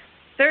at.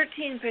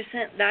 13%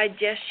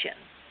 digestion.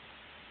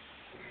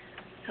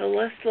 So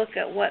let's look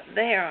at what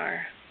they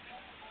are.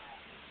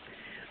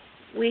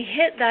 We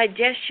hit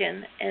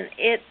digestion and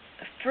it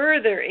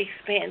further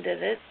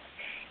expanded it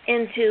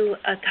into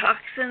a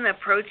toxin, a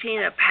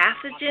protein, a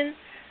pathogen,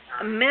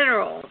 a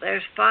mineral.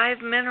 There's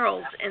 5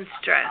 minerals in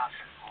stress.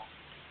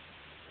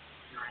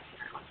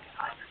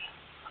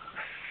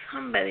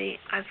 Somebody,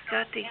 I've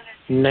got to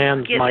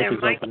Nan's get mic their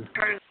is mic open.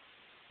 turned.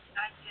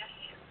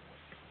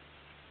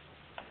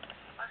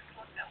 Let's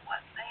look at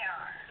what they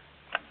are.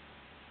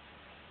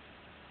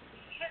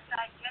 Hit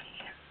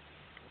digestion.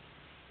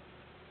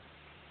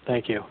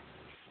 Thank you.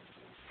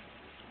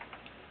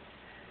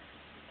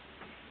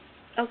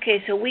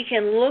 Okay, so we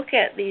can look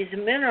at these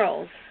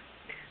minerals.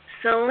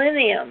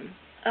 Selenium,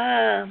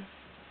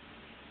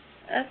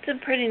 that's a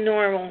pretty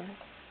normal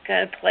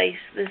kind of place,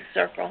 this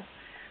circle.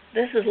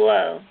 This is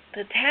low.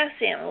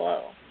 Potassium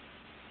low.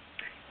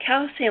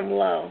 Calcium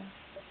low.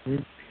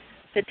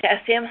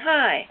 Potassium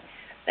high.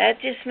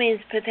 That just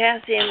means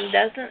potassium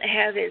doesn't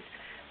have its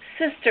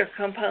sister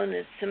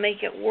components to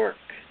make it work.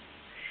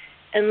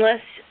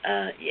 Unless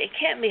it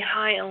can't be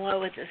high and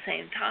low at the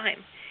same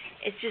time.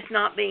 It's just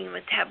not being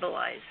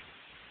metabolized.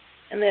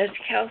 And there's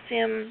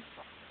calcium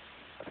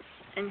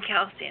and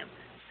calcium.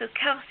 So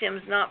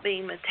calcium's not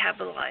being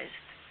metabolized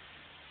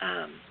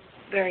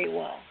very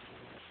well.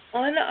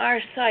 On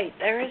our site,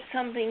 there is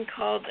something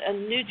called a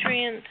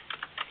nutrient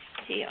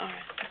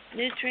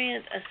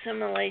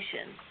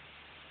assimilation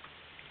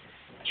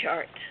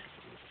chart.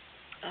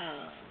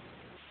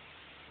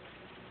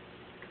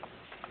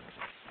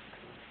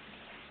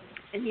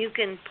 And you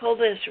can pull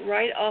this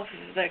right off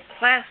of the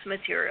class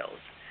materials.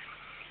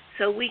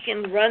 So we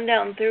can run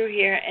down through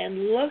here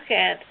and look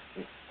at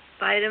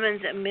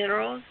vitamins and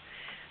minerals.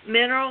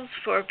 Minerals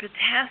for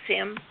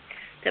potassium,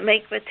 to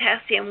make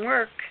potassium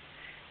work.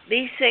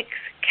 B6,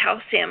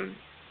 calcium.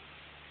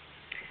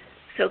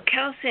 So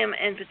calcium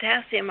and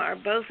potassium are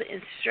both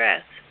in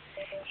stress.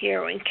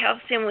 Here, in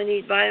calcium, we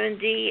need vitamin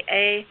D,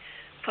 A,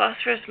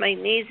 phosphorus,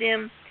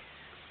 magnesium.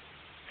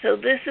 So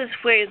this is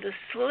where the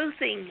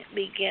sleuthing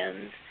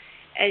begins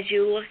as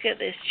you look at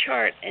this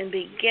chart and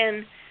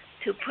begin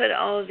to put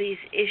all of these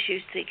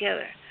issues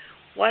together.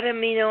 What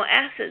amino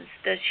acids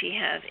does she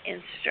have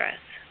in stress?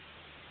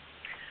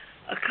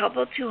 A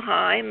couple too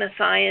high,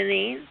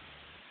 methionine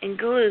and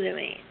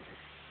glutamine.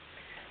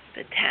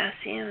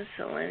 Potassium,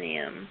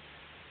 selenium.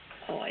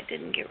 Oh, I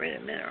didn't get rid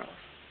of minerals.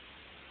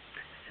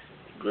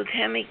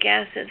 Glutamic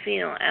acid,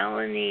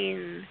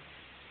 phenylalanine,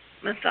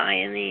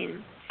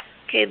 methionine.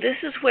 Okay, this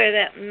is where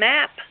that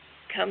map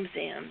comes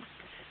in,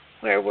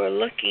 where we're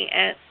looking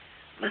at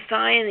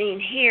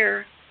methionine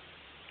here,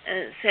 and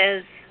it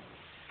says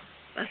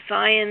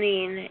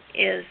methionine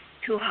is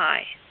too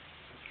high.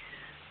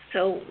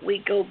 So we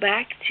go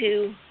back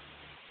to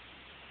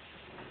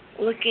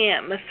looking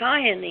at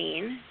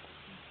methionine.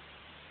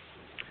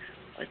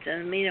 What's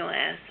an amino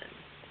acid?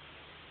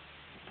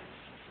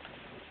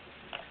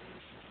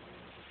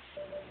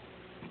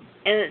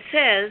 And it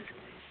says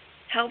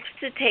helps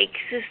to take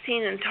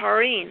cysteine and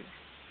taurine.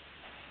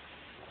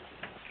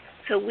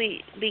 So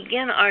we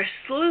begin our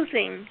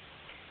sleuthing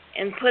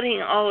and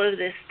putting all of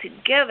this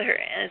together,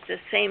 and at the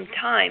same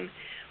time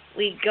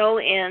we go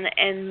in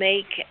and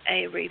make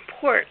a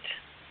report.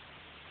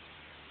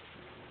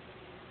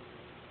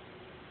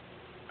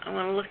 I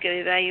want to look at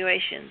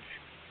evaluations.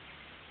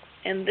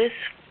 And this,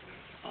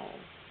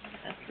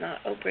 that's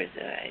not Oprah's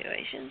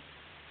evaluation.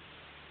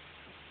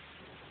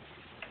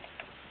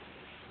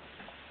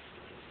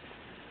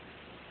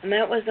 And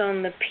that was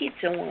on the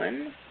pizza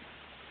one.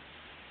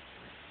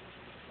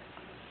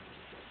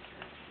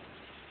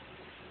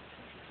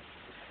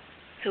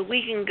 So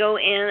we can go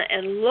in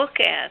and look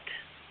at,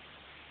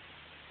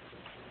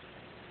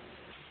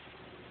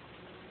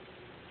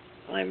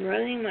 I'm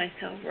running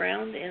myself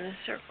round in a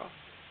circle.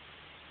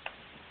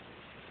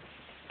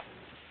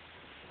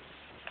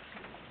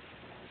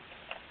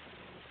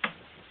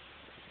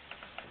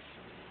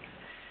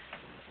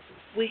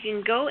 We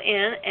can go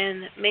in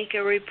and make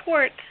a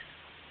report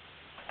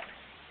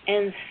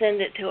and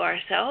send it to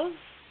ourselves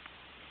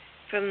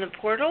from the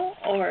portal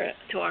or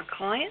to our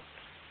client.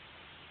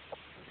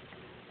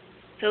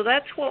 So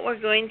that's what we're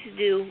going to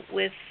do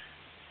with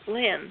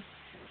Lynn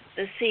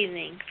this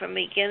evening from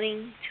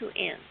beginning to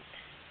end.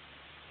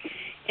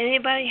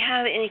 Anybody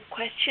have any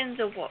questions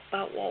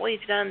about what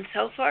we've done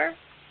so far?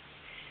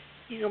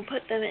 You can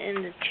put them in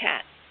the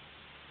chat.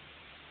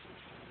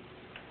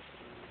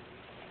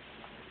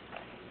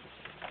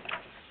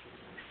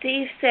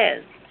 Steve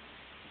says,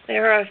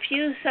 there are a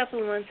few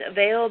supplements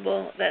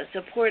available that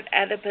support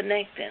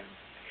adiponectin.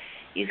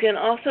 You can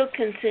also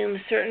consume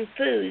certain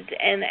foods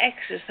and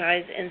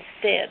exercise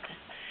instead.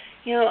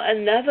 You know,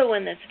 another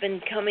one that's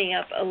been coming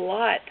up a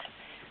lot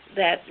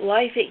that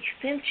Life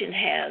Extension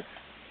has,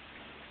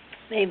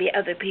 maybe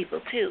other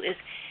people too, is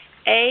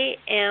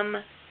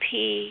AMPK.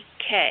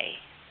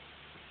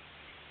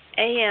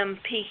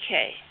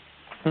 AMPK.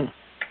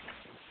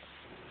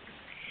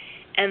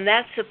 And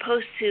that's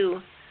supposed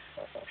to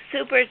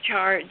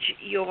supercharge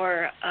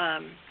your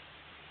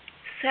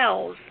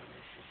cells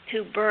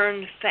to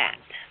burn fat.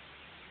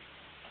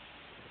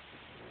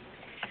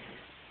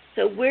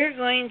 So we're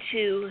going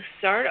to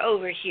start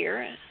over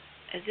here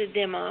as a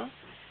demo.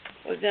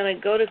 We're going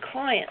to go to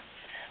clients.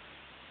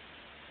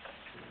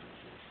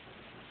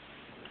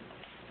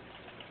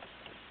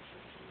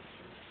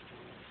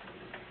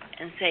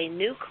 And say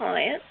new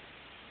client.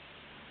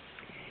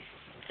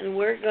 And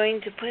we're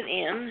going to put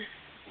in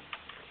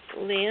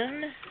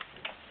Lynn.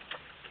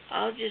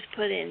 I'll just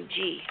put in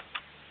G.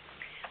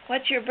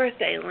 What's your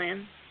birthday,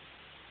 Lynn?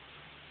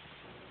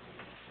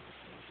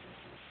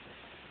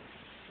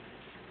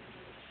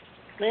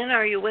 Lynn,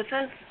 are you with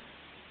us?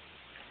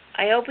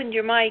 I opened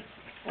your mic.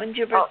 When's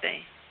your birthday?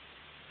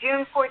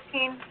 June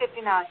 14,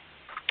 59.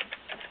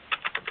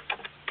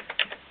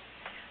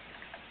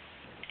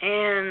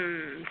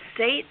 And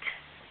state?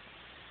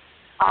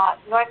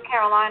 North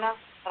Carolina,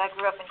 but I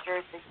grew up in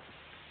Jersey.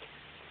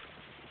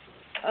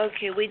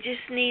 Okay, we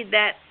just need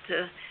that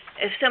to,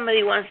 if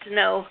somebody wants to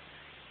know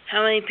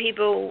how many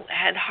people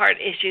had heart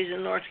issues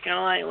in North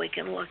Carolina. We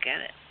can look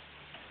at it.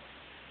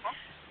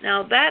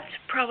 Now, that's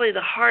probably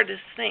the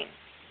hardest thing.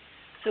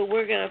 So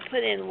we're going to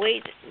put in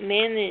weight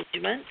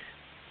management.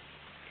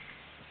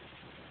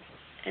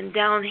 And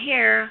down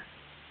here,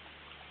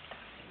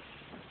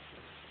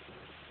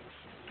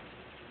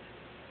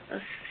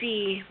 let's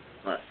see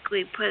what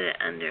we put it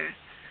under.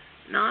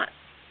 Not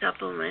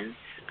supplements,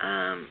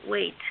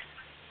 weight.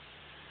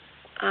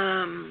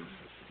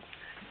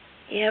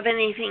 You have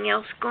anything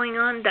else going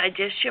on?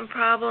 Digestion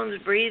problems,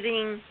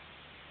 breathing,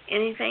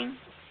 anything?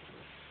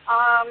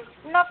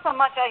 Not so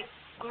much.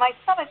 My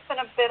stomach's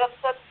been a bit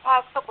upset the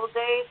past couple of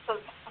days, so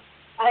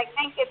I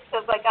think it's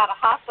because I got a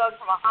hot dog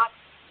from a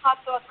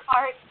hot dog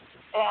cart,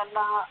 and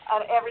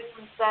ever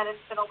since then it's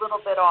been a little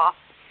bit off.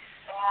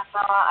 And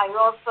I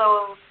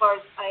also, as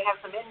far as I have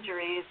some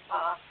injuries,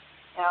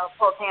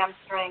 pulled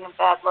hamstring and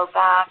bad low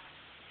back,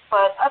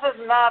 but other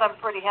than that,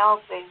 I'm pretty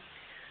healthy.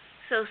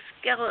 So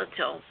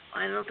skeletal.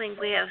 I don't think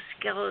we have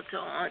skeletal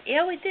on.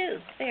 Yeah, we do.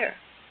 There.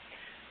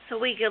 So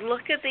we could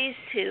look at these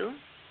two.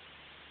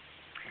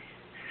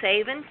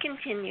 Save and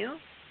continue.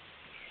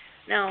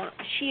 Now,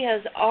 she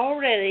has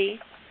already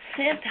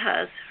sent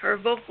us her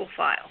vocal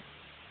file.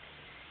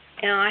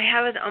 And I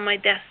have it on my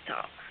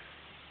desktop.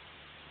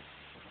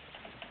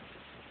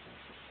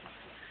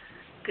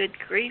 Good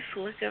grief,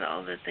 look at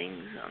all the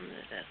things on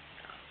the desktop.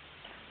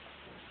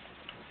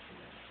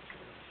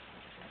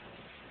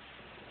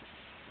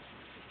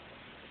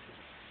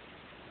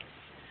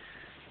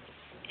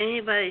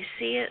 Anybody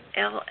see it?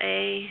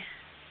 L.A.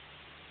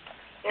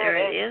 There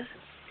it is.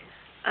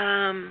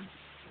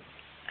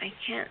 I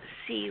can't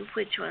see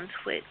which one's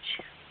which.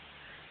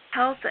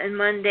 Health and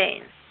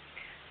mundane.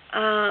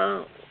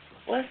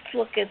 Let's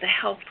look at the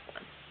health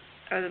one,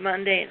 or the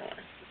mundane one.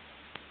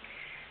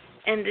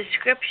 And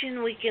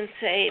description, we can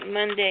say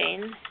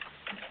mundane.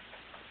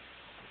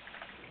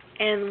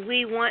 And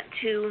we want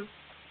to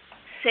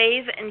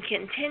save and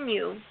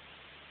continue,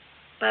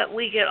 but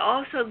we could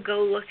also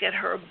go look at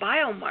her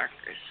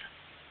biomarkers,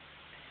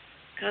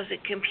 because the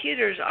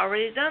computer's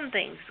already done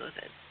things with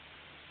it.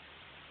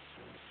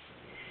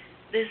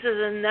 This is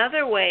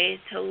another way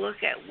to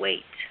look at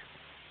weight.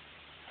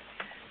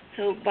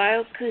 So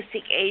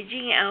bioacoustic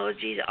aging,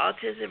 allergies,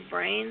 autism,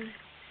 brain.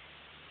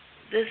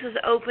 This is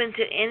open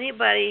to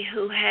anybody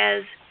who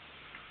has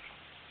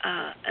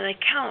an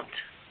account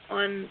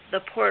on the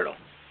portal.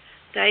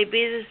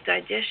 Diabetes,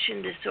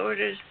 digestion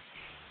disorders,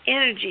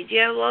 energy. Do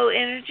you have low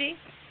energy?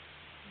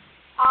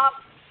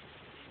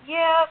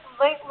 Yeah,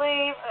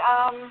 lately,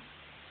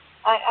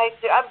 I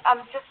do. I'm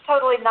just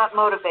totally not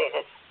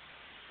motivated.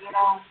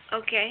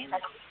 Okay.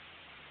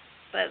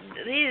 But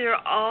these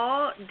are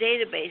all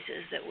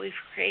databases that we've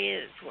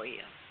created for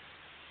you.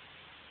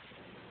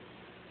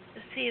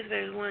 Let's see if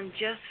there's one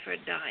just for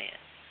diet.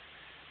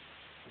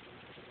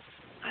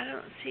 I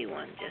don't see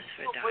one just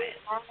for diet.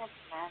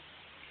 Management.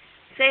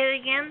 Say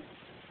it again.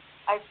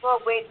 I saw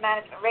weight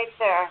management right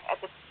there at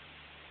the.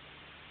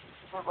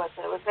 Where was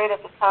it? It was right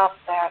at the top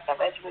there. At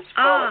the edge of the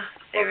scroll.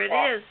 There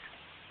it is.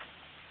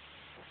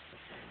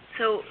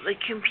 So the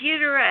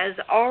computer has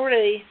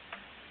already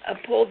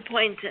pulled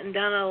points and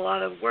done a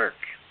lot of work.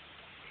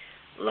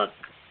 Look,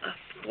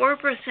 4%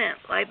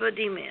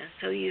 lipodemia,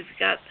 so you've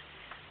got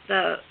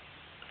the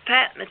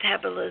fat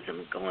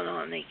metabolism going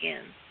on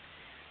again.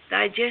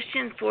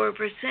 Digestion,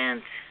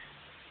 4%.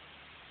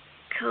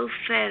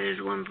 Co-fat is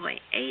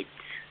 1.8.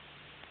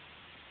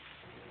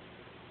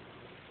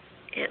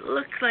 It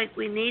looks like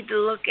we need to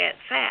look at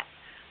fat,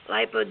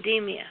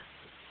 lipodemia.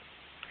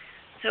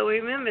 So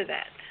remember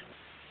that.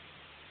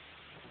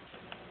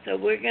 So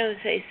we're going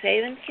to say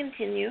save and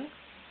continue.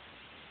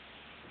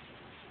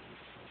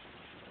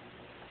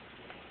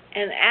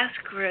 And ask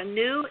for a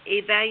new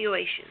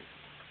evaluation.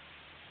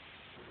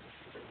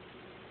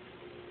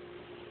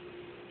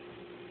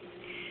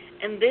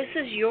 And this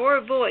is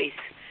your voice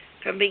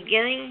from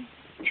beginning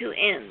to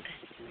end.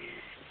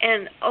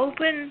 And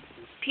open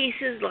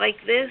pieces like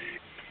this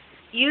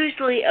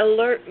usually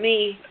alert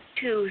me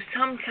to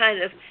some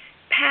kind of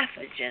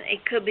pathogen.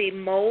 It could be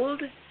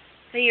mold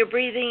that you're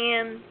breathing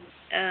in,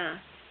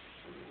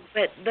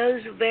 but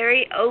those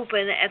very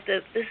open at the,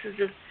 this is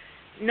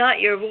not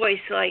your voice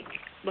like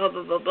blah,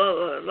 blah, blah, blah,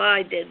 blah, blah,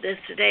 I did this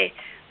today.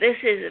 This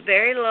is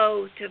very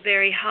low to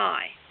very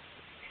high.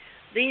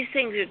 These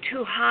things are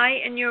too high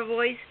in your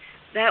voice.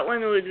 That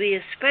one would be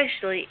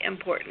especially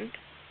important.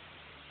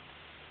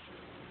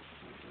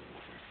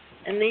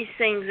 And these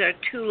things are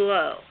too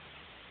low.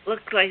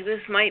 Looks like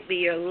this might be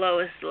your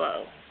lowest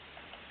low.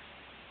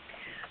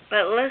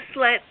 But let's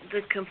let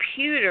the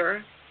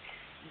computer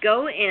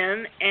go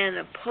in and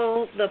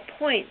pull the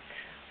points.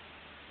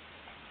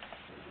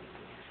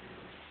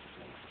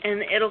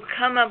 And it'll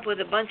come up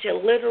with a bunch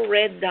of little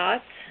red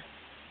dots.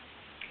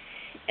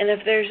 And if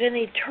there's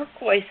any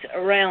turquoise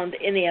around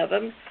any of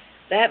them,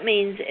 that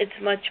means it's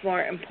much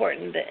more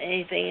important than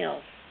anything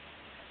else.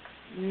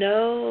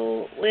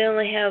 No, we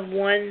only have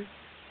one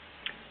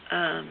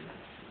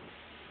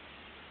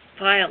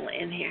file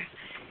in here.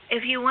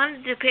 If you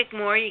wanted to pick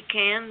more, you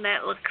can.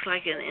 That looks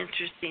like an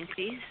interesting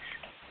piece.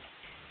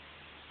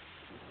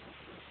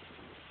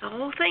 The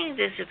whole thing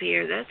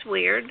disappeared. That's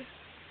weird.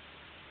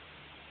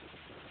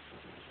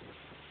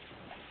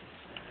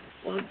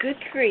 Well, good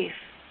grief.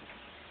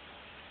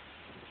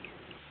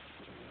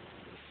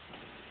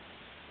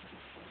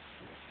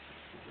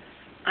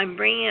 I'm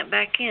bringing it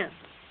back in.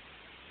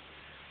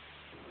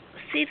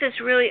 See this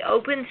really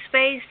open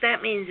space?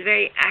 That means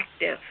very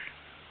active.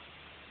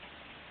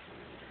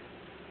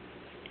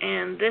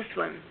 And this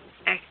one,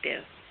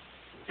 active.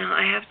 Now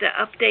I have to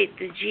update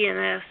the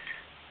GNS.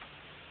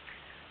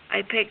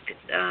 I picked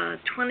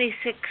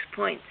 26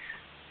 points.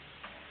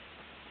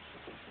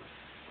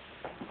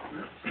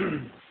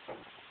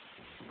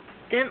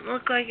 Didn't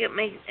look like it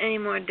made any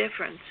more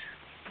difference.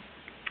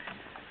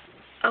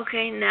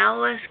 Okay,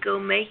 now let's go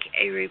make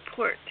a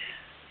report.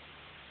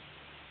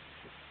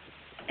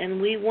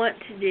 And we want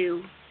to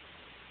do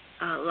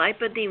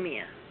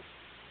lipodemia.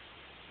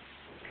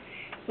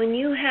 When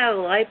you have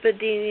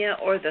lipodemia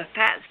or the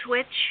fat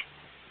switch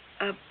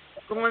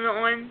going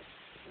on,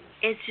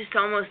 it's just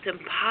almost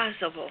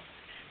impossible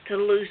to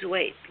lose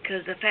weight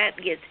because the fat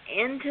gets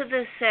into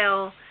the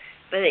cell,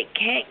 but it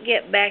can't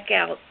get back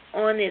out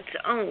on its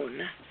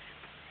own.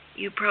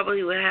 You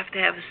probably would have to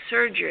have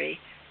surgery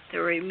to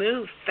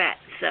remove fat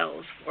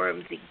cells for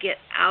them to get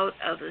out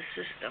of the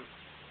system.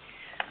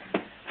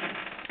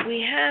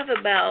 We have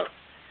about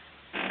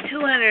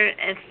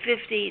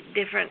 250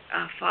 different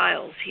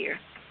files here.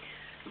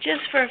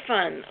 Just for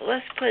fun,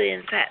 let's put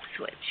in fat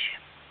switch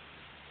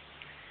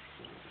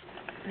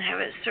and have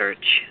it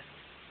search.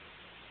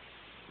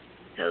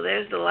 So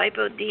there's the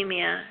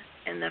lipodemia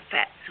and the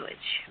fat switch.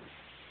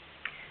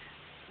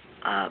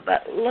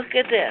 But look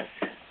at this.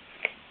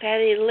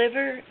 Fatty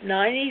liver,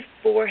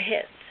 94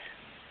 hits.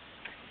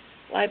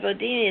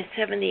 Lipodemia,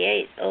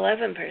 78,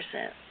 11%.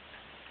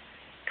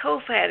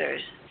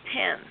 Co-fatters,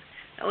 10.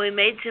 Now we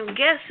made some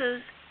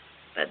guesses,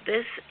 but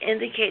this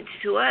indicates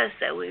to us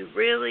that we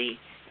really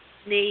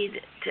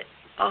need to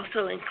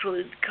also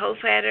include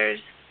co-fatters.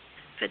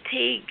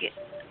 Fatigue,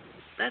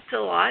 that's a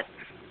lot.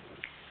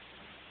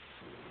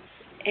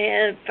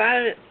 And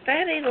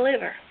fatty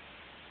liver.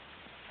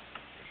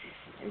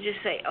 And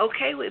just say,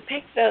 okay, we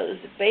picked those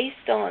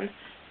based on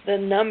the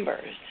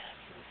numbers.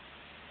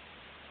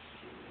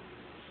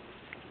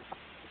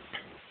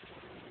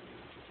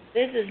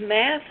 This is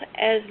math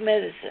as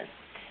medicine.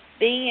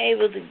 Being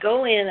able to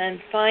go in and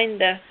find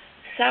the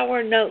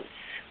sour notes.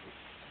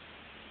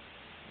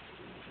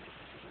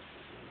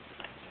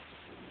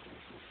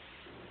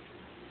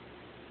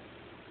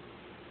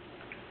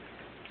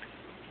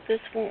 This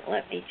won't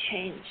let me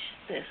change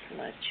this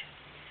much.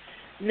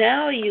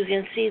 Now you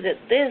can see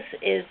that this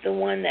is the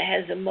one that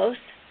has the most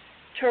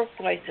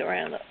turquoise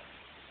around it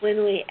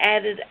when we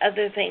added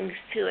other things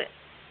to it.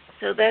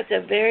 So that's a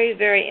very,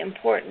 very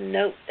important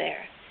note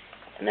there.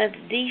 And that's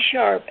D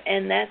sharp,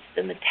 and that's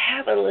the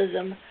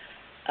metabolism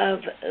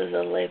of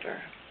the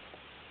liver.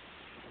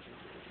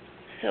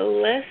 So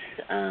let's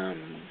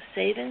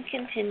save and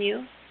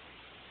continue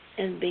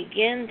and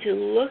begin to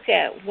look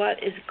at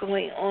what is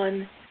going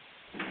on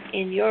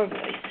in your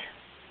voice.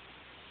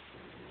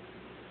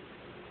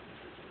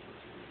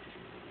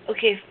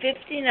 Okay,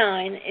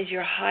 59 is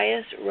your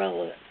highest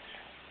relevance.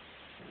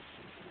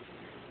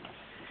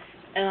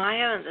 And I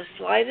haven't the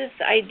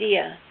slightest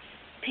idea.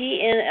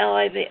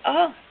 PNLIB.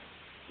 Oh,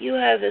 you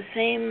have the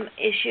same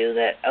issue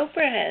that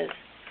Oprah has.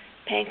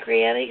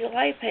 Pancreatic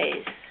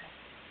lipase.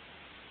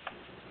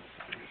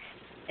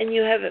 And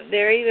you have it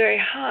very, very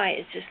high.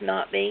 It's just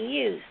not being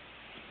used.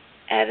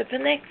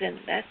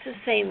 Adiponectin. That's the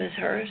same as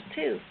hers,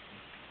 too.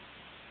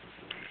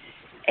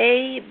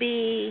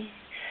 ABCG1.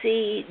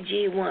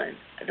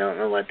 I don't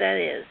know what that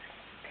is.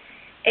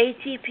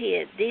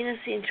 ATP,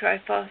 adenosine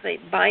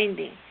triphosphate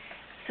binding.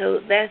 So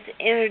that's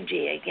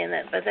energy again,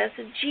 but that's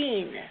a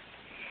gene.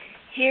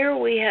 Here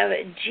we have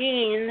a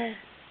gene,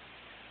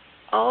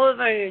 all of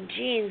our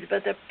genes,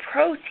 but the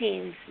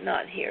protein's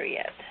not here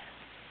yet.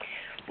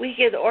 We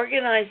could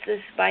organize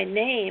this by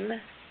name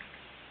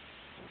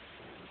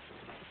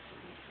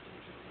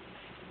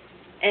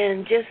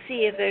and just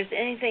see if there's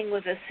anything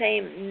with the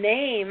same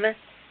name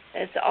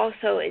that's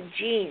also a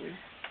gene.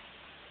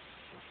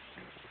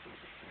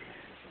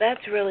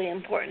 That's really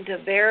important to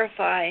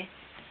verify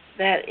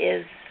that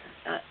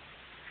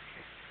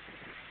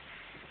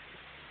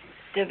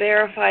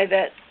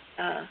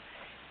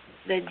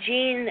the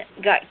gene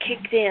got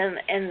kicked in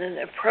and then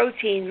the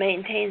protein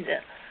maintains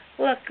it.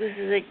 Look, this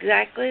is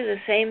exactly the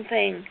same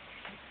thing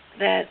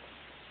that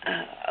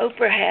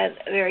Oprah had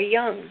very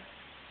young.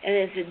 And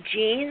it's a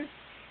gene,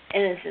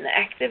 and it's an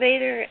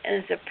activator, and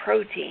it's a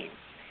protein.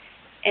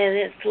 And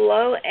it's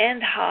low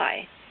and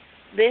high.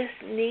 This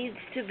needs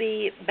to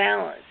be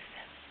balanced.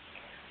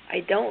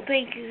 I don't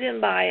think you can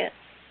buy it,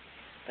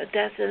 but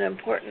that's an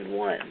important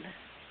one.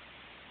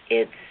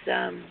 It's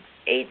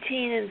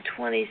 18 and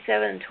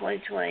 27,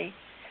 2020.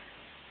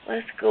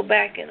 Let's go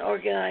back and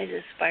organize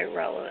this by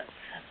relevance.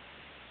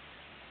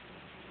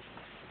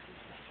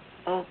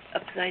 Oh,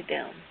 upside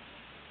down.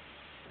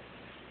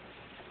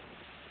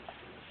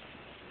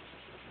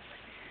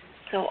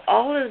 So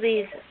all of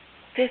these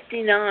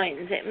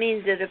 59s, it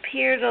means it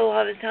appeared a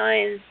lot of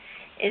times,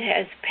 It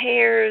has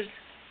pears.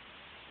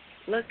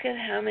 Look at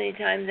how many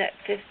times that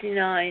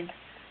 59.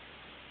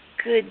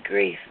 Good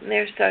grief. And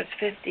there starts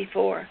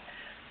 54.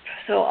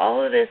 So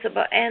all of this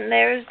about, and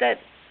there's that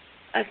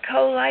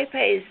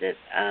colipase that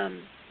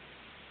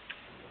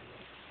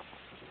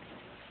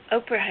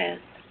Oprah has.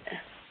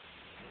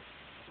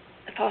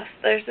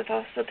 There's the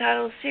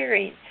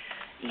phosphatidylserine.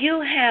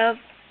 You have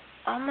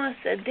almost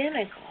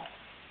identical.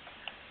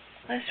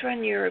 Let's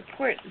run your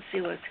report and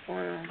see what's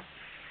going on.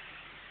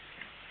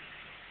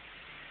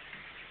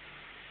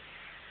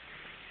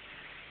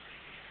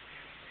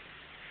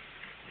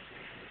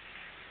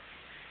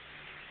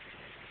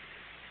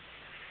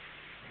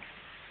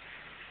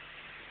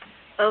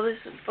 Oh, this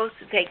is supposed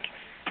to take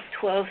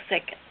 12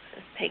 seconds.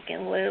 It's taking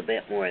a little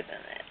bit more than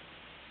that.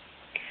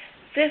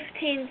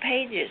 15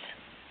 pages.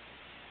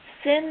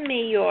 Send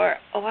me your,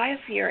 I have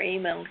your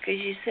email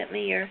because you sent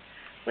me your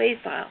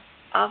WAV file.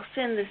 I'll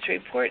send this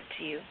report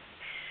to you.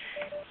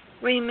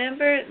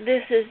 Remember,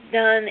 this is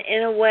done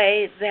in a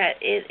way that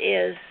it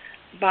is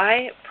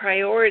by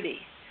priority.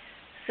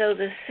 So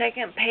the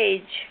second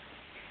page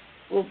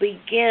will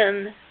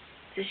begin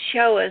to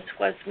show us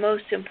what's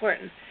most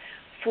important.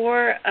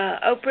 For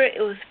Oprah,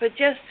 it was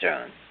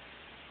progesterone.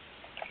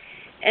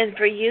 And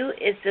for you,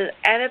 it's the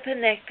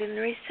adiponectin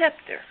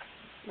receptor.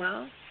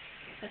 Well,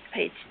 that's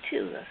page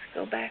 2. Let's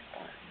go back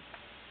one.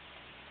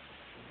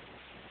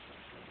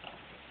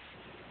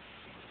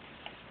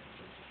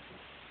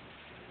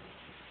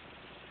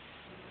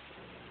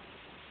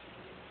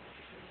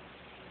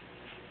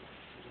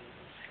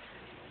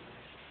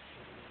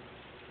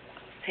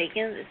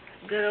 Taking this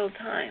good old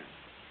time.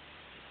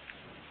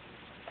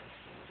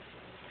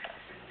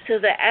 So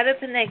the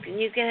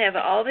adiponectin, you can have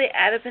all the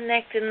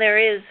adiponectin there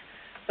is,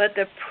 but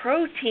the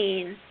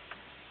protein,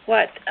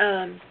 what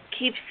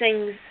keeps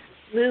things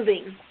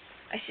moving,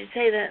 I should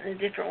say that in a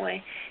different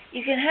way.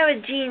 You can have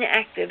a gene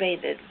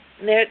activated,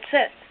 and there it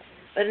sits,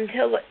 but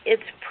until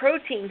its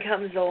protein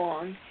comes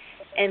along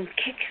and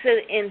kicks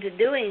it into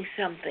doing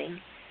something,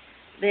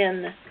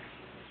 then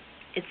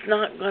it's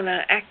not going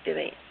to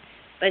activate.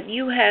 But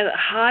you have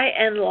high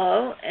and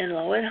low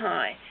and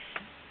high.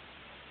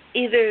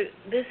 Either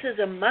this is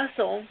a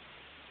muscle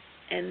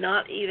and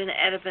not even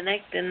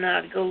adiponectin,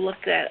 not go look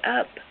that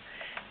up,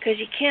 because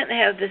you can't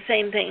have the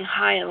same thing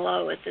high and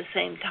low at the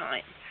same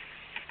time.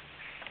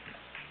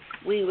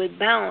 We would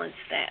balance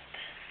that.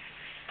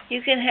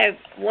 You can have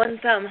one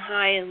thumb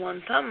high and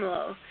one thumb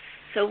low,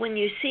 so when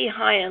you see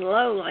high and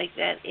low like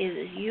that, it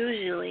is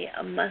usually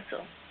a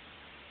muscle.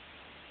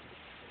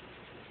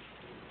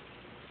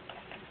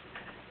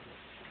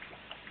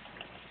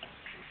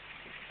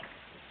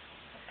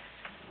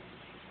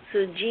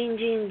 So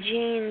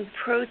gene,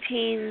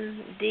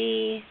 protein,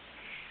 D,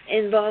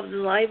 involves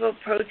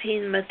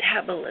lipoprotein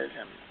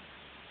metabolism.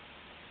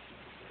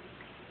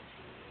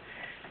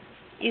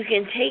 You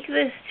can take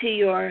this to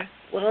your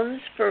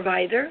wellness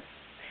provider.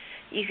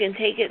 You can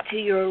take it to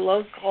your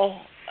local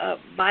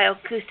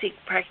bioacoustic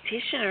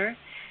practitioner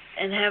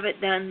and have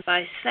it done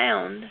by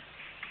sound.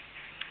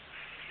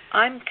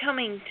 I'm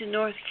coming to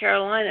North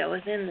Carolina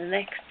within the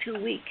next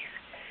 2 weeks.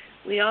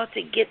 We ought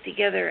to get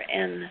together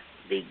and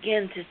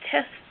begin to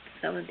test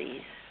some of these.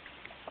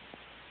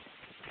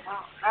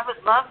 Well, I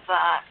would love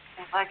that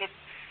if I could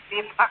be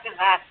a part of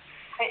that.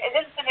 It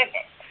has been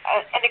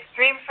an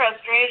extreme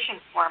frustration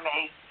for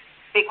me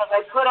because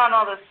I put on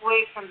all this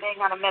weight from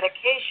being on a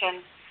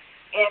medication,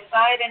 and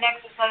diet and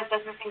exercise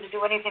doesn't seem to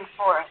do anything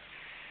for it.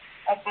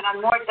 I've been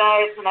on more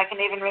diets than I can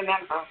even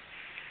remember.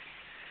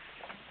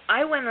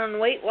 I went on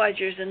Weight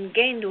Watchers and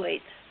gained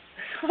weight,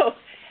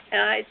 and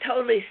I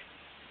totally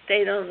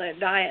stayed on that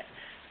diet.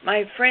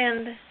 My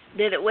friend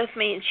did it with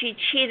me, and she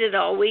cheated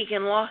all week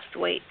and lost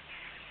weight.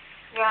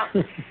 Yeah.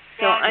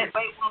 So I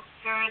Weight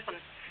Watchers, and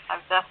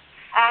I've done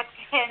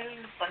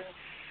Atkins, and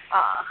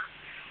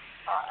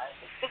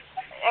just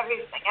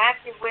everything.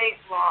 Active weight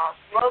loss,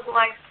 low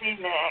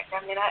glycemic.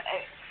 I mean,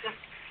 just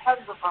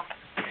tons of them.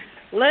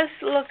 Let's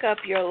look up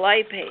your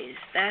lipase.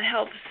 That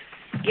helps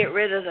get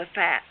rid of the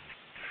fat.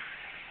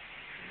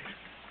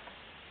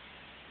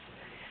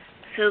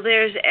 So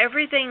there's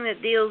everything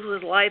that deals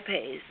with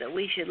lipase that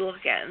we should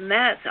look at, and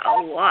that's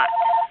a lot.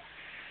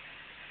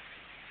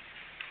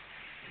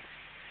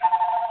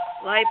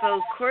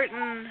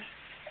 Lipocortin,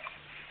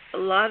 a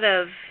lot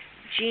of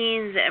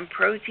genes and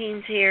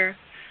proteins here.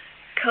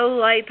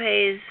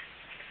 Colipase,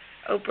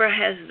 Oprah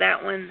has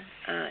that one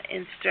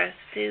in stress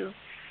too.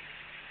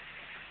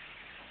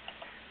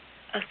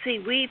 Let's see,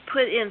 we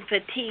put in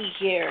fatigue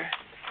here.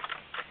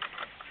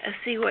 Let's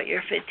see what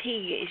your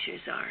fatigue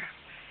issues are.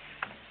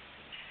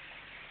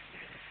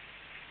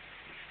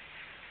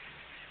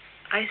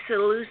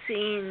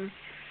 Isoleucine,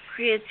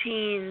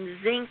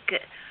 creatine, zinc.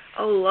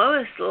 Oh,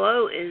 lowest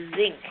low is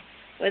zinc.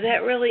 But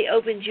that really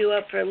opens you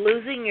up for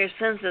losing your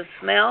sense of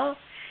smell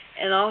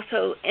and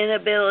also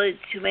inability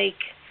to make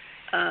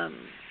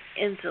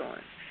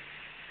insulin.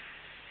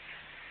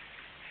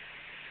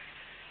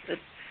 But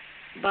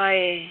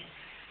by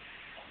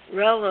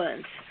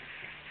relevance,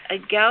 a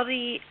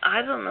gouty,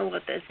 I don't know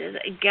what this is,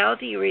 a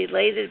gouty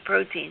related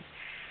protein.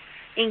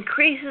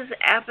 increases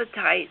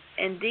appetite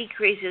and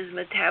decreases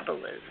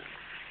metabolism.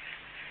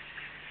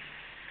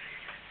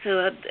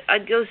 So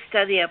I'd go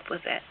study up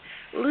with that.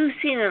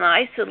 Leucine and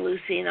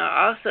isoleucine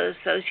are also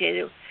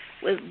associated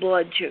with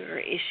blood sugar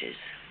issues.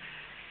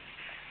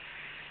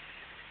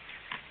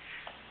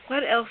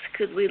 What else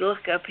could we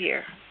look up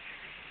here?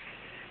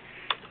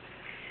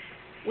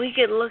 We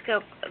could look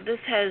up, this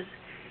has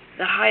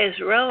the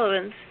highest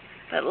relevance,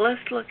 but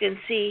let's look and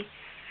see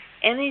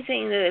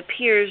anything that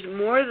appears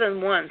more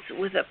than once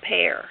with a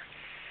pair.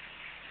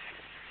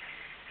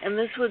 And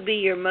this would be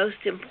your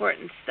most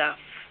important stuff.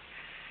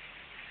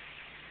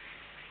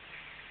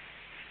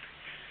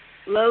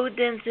 Low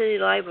density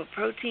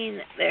lipoprotein,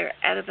 they're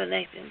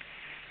adiponectin.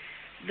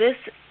 This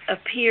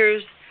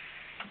appears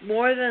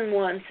more than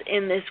once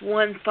in this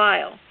one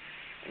file.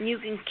 And you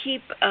can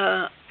keep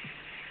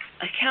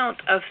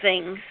account of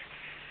things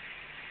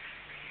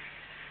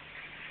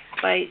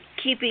by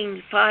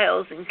keeping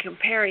files and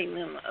comparing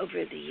them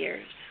over the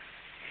years.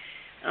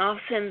 And I'll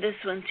send this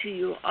one to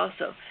you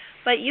also.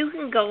 But you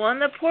can go on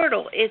the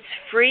portal. It's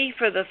free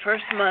for the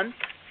first month.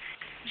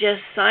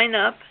 Just sign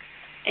up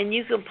and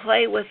you can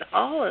play with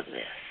all of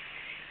this.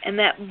 And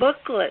that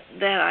booklet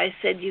that I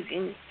said you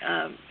can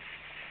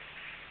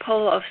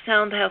pull off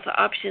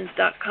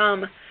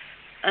soundhealthoptions.com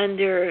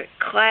under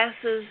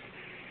classes,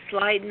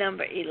 slide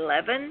number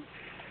 11,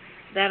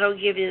 that'll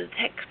give you the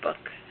textbook.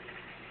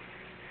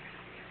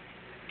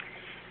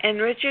 And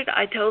Richard,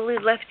 I totally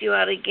left you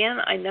out again.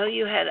 I know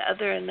you had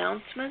other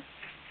announcements.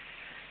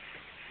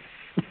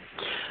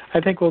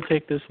 I think we'll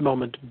take this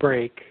moment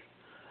break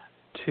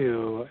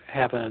to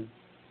have an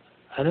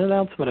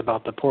announcement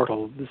about the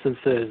portal. Since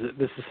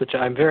this is such,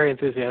 I'm very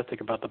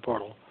enthusiastic about the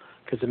portal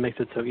because it makes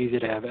it so easy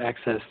to have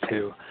access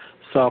to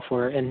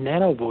software and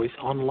NanoVoice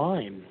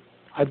online.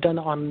 I've done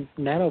on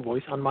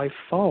NanoVoice on my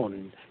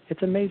phone.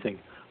 It's amazing.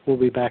 We'll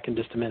be back in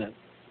just a minute.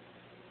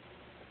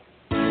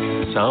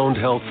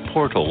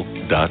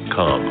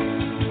 SoundHealthPortal.com.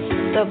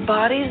 The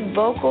body's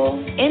vocal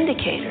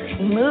indicators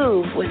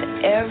move with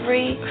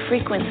every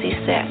frequency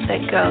set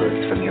that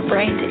goes from your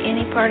brain to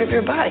any part of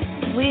your body.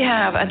 We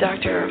have a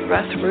Dr.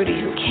 Russ Rudy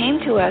who came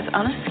to us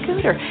on a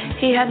scooter.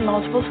 He had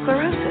multiple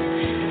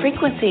sclerosis.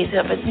 Frequencies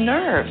of his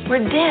nerves were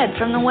dead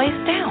from the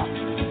waist down.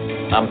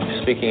 I'm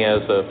speaking as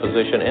a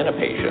physician and a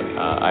patient.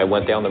 I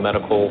went down the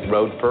medical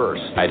road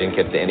first. I didn't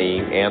get any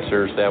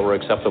answers that were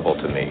acceptable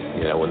to me.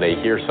 You know, when they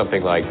hear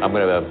something like, I'm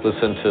going to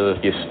listen to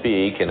you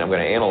speak and I'm going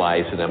to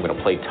analyze it and I'm going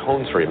to play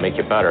tones for you to make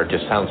you better, it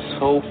just sounds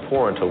so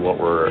foreign to what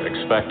we're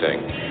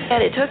expecting.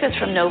 And it took us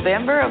from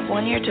November of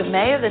one year to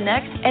May of the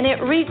next, and it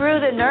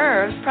regrew the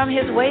nerves from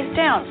his waist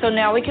down. So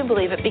now we can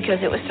believe it because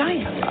it was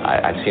science.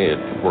 I've seen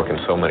it work in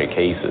so many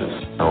cases.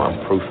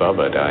 I'm proof of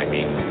it. I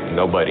mean,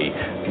 nobody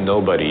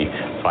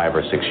 5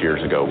 or 6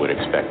 years ago would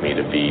expect me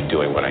to be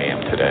doing what I am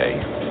today.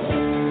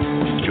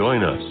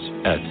 Join us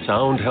at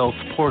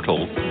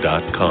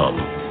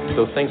SoundHealthPortal.com.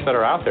 Those things that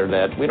are out there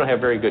that we don't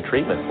have very good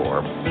treatment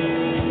for,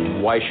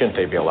 why shouldn't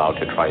they be allowed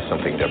to try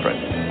something different?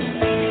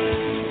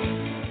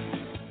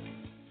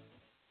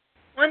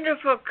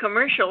 Wonderful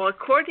commercial.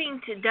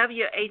 According to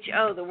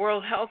WHO, the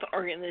World Health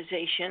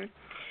Organization,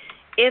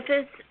 if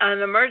it's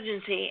an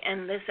emergency,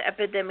 and this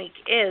epidemic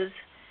is,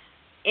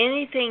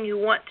 anything you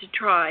want to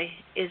try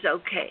is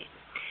okay.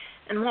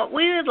 And what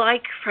we would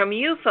like from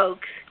you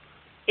folks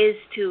is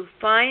to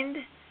find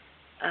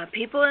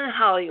people in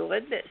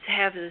Hollywood that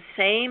have the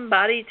same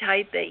body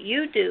type that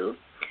you do,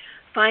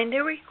 find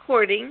a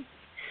recording,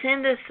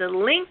 send us a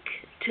link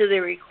to the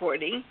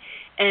recording,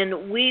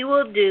 and we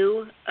will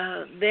do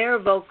their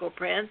vocal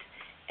print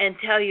and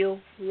tell you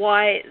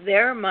why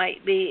there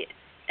might be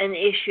an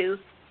issue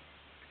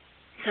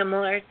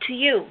similar to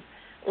you.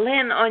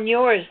 Lynn, on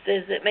yours,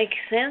 does it make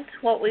sense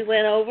what we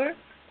went over?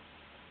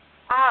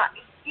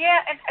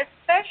 Yeah, and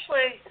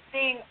especially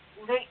seeing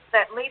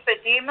that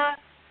lymphedema,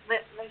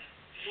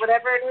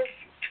 whatever it is,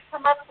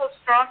 come up so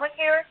strongly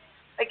here.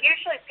 Like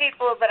usually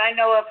people that I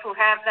know of who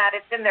have that,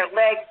 it's in their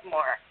legs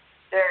more,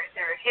 their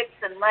hips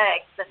and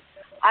legs. And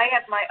I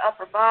have my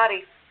upper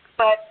body,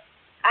 but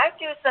I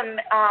do some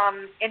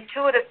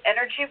intuitive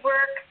energy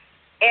work,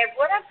 and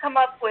what I've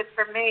come up with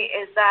for me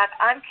is that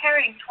I'm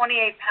carrying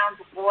 28 pounds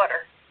of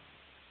water.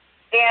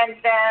 And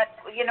that,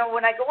 you know,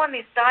 when I go on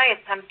these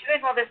diets, I'm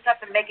doing all this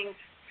stuff and making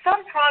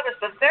some progress,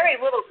 but very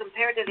little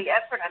compared to the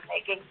effort I'm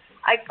making.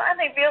 I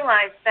finally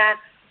realized that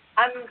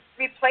I'm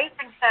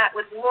replacing fat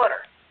with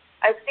water.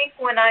 I think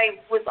when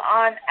I was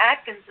on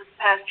Atkins this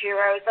past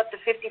year, I was up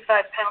to 55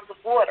 pounds of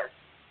water.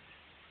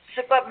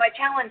 So, but my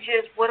challenge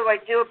is, what do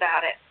I do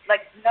about it?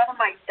 Like, none of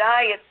my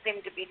diets seem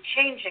to be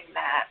changing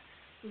that.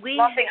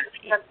 Nothing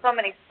on so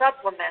many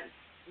supplements.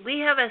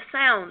 We have a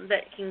sound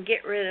that can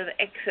get rid of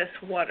excess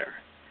water.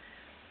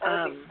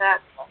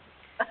 Exactly.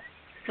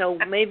 So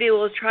maybe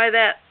we'll try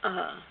that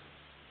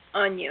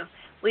on you.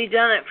 We've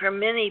done it for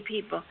many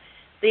people.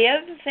 The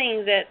other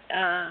thing that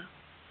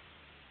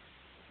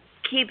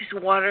keeps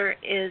water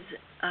is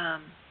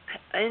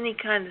any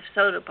kind of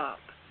soda pop.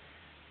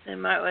 So you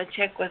might want to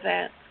check with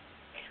that.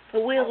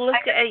 But we'll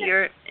look at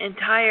your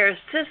entire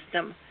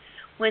system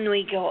when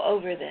we go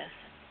over this.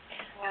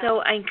 Yeah. So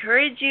I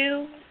encourage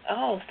you.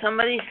 Oh,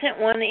 somebody sent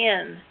one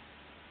in.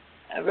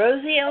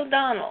 Rosie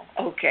O'Donnell.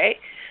 Okay.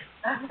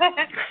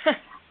 I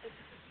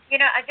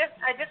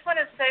just want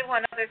to say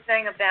one other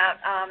thing about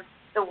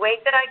the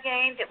weight that I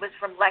gained. It was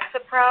from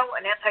Lexapro,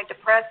 an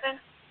antidepressant,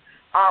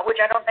 which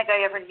I don't think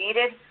I ever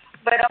needed.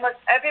 But almost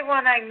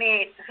everyone I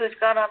meet who's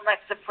gone on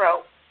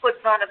Lexapro puts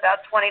on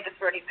about 20 to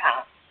 30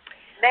 pounds.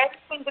 Men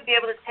seem to be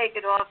able to take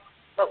it off,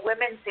 but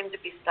women seem to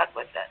be stuck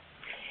with it.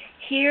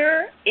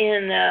 Here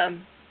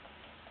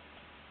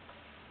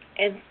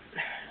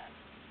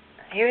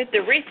here at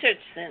the Research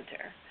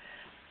Center,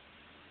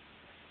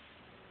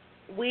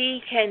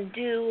 we can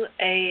do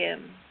a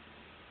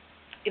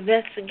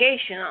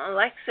investigation on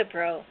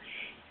Lexapro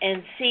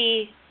and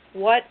see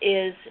what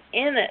is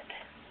in it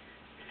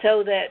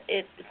so that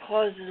it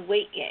causes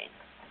weight gain.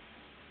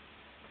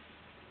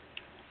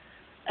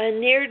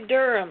 Near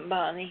Durham,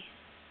 Bonnie,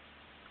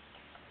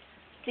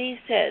 Steve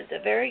says a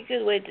very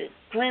good way to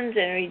cleanse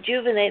and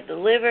rejuvenate the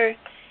liver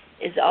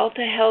is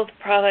Alta Health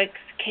Products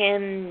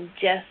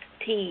Can-Just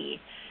Tea.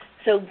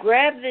 So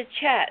grab the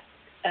chat.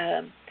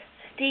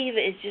 Steve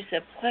is just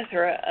a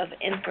plethora of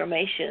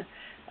information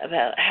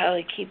about how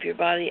to keep your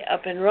body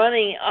up and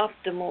running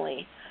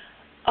optimally.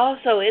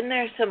 Also, in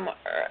there some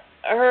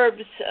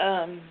herbs.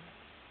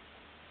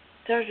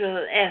 Starts with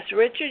an S.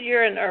 Richard,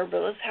 you're an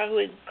herbalist. How do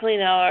we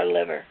clean out our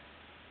liver?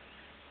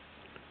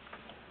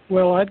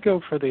 Well, I'd go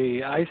for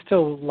I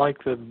still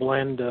like the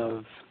blend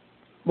of,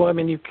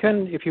 you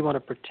can, if you want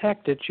to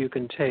protect it, you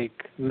can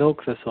take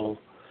milk thistle.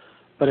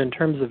 But in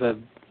terms of a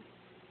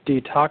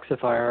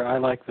detoxifier, I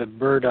like the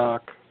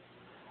burdock,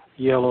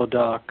 yellow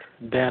dock,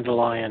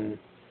 dandelion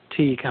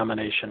tea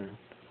combination.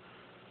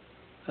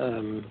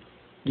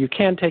 You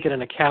can take it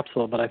in a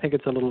capsule, but I think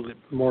it's a little bit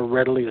more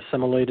readily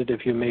assimilated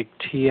if you make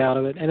tea out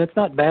of it. And it's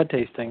not bad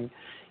tasting.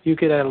 You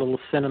could add a little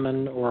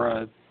cinnamon or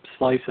a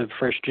slice of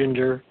fresh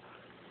ginger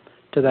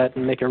to that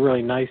and make a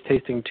really nice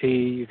tasting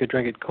tea. You could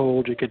drink it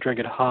cold, you could drink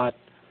it hot.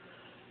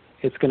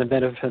 It's going to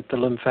benefit the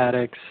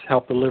lymphatics,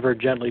 help the liver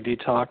gently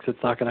detox.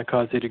 It's not going to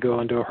cause you to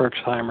go into a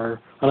Herxheimer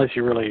unless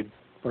you really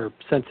are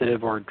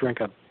sensitive or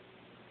drink a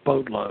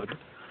boatload.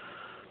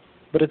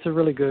 But it's a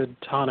really good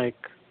tonic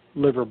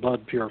liver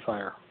blood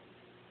purifier.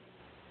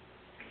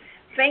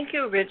 Thank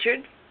you,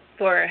 Richard,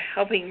 for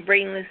helping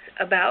bring this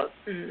about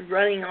and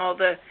running all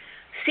the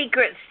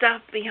secret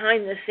stuff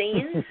behind the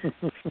scenes.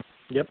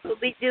 Yep. We'll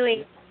be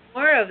doing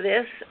more of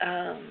this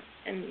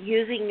and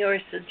using your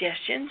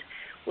suggestions.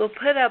 We'll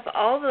put up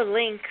all the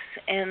links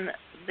and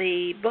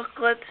the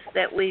booklets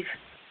that we've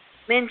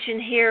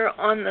mentioned here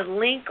on the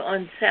link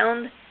on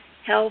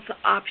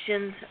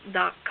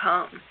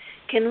soundhealthoptions.com.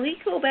 Can we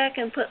go back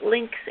and put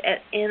links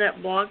in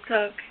at Blog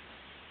Talk,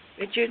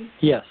 Richard?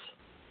 Yes.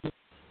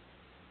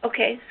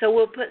 Okay, so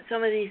we'll put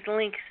some of these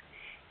links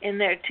in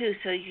there too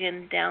so you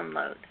can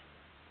download.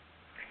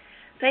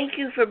 Thank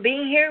you for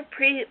being here.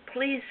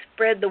 Please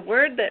spread the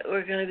word that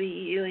we're going to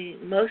be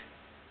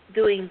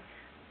doing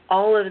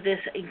all of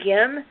this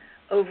again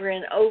over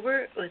and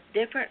over with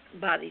different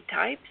body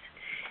types.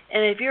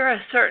 And if you're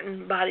a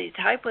certain body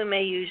type, we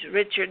may use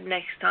Richard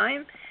next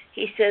time.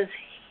 He says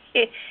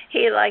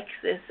he likes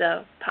this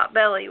pot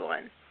belly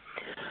one.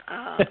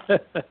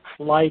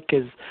 Like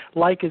is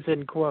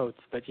in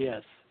quotes, but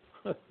yes.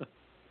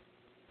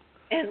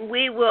 And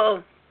we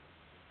will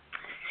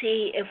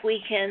see if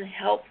we can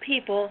help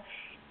people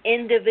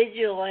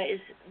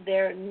individualize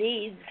their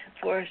needs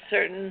for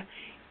certain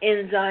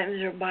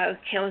enzymes or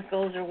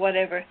biochemicals or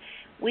whatever.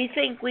 We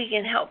think we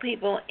can help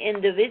people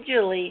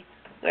individually,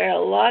 where a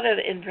lot of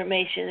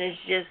information is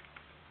just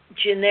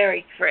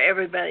generic for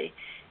everybody,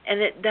 and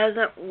it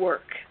doesn't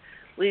work.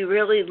 We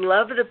really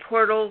love the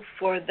portal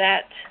for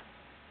that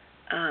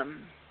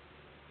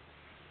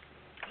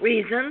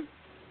reason,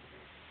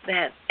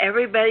 that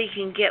everybody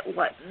can get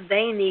what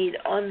they need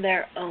on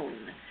their own.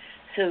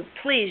 So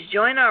please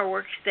join our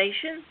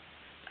workstation,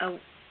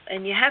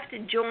 and you have to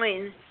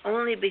join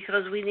only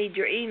because we need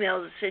your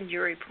email to send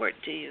your report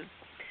to you.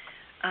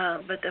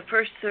 But the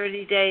first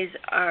 30 days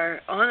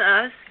are on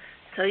us,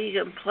 so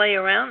you can play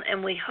around,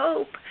 and we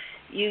hope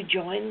you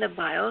join the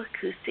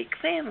bioacoustic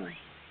family.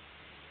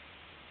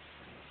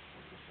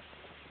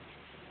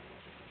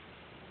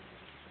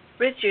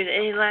 Richard,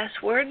 any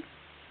last word?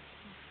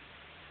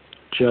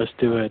 Just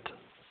do it.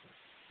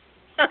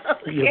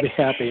 Okay. You'll be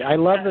happy. I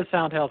love the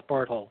Sound Health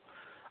portal.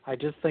 I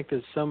just think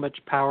there's so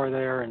much power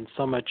there and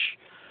so much,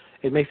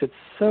 it makes it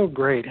so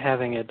great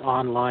having it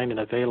online and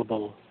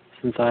available.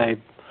 Since I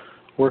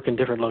work in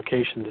different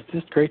locations, it's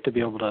just great to be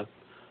able to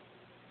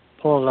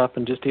pull it up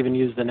and just even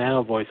use the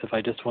Nano Voice if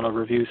I just want to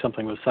review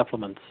something with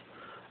supplements.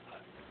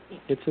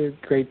 It's a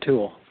great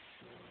tool.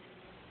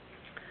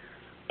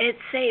 It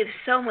saves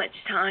so much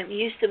time. It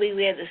used to be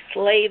we had to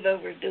slave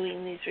over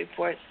doing these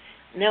reports.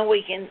 Now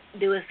we can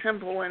do a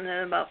simple one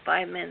in about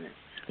 5 minutes.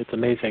 It's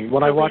amazing.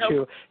 When I watch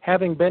you,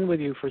 having been with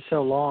you for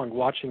so long,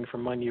 watching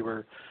from when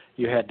you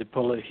had to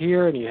pull it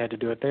here and you had to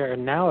do it there,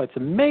 and now it's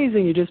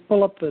amazing. You just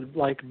pull up the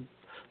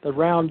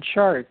round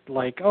chart,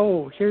 like,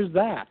 oh, here's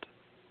that.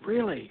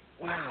 Really?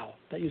 Wow.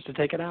 That used to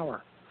take an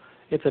hour.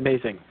 It's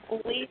amazing.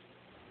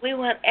 We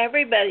want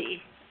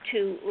everybody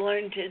to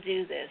learn to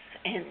do this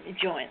and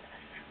join us.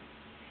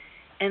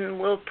 And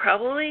we'll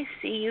probably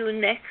see you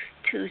next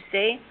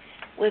Tuesday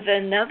with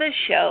another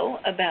show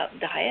about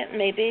diet.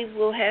 Maybe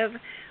we'll have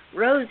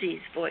Rosie's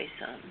voice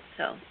on.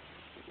 So,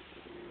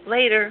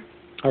 later.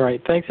 All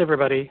right. Thanks,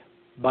 everybody.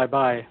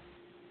 Bye-bye.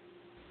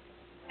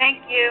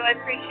 Thank you. I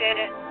appreciate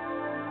it.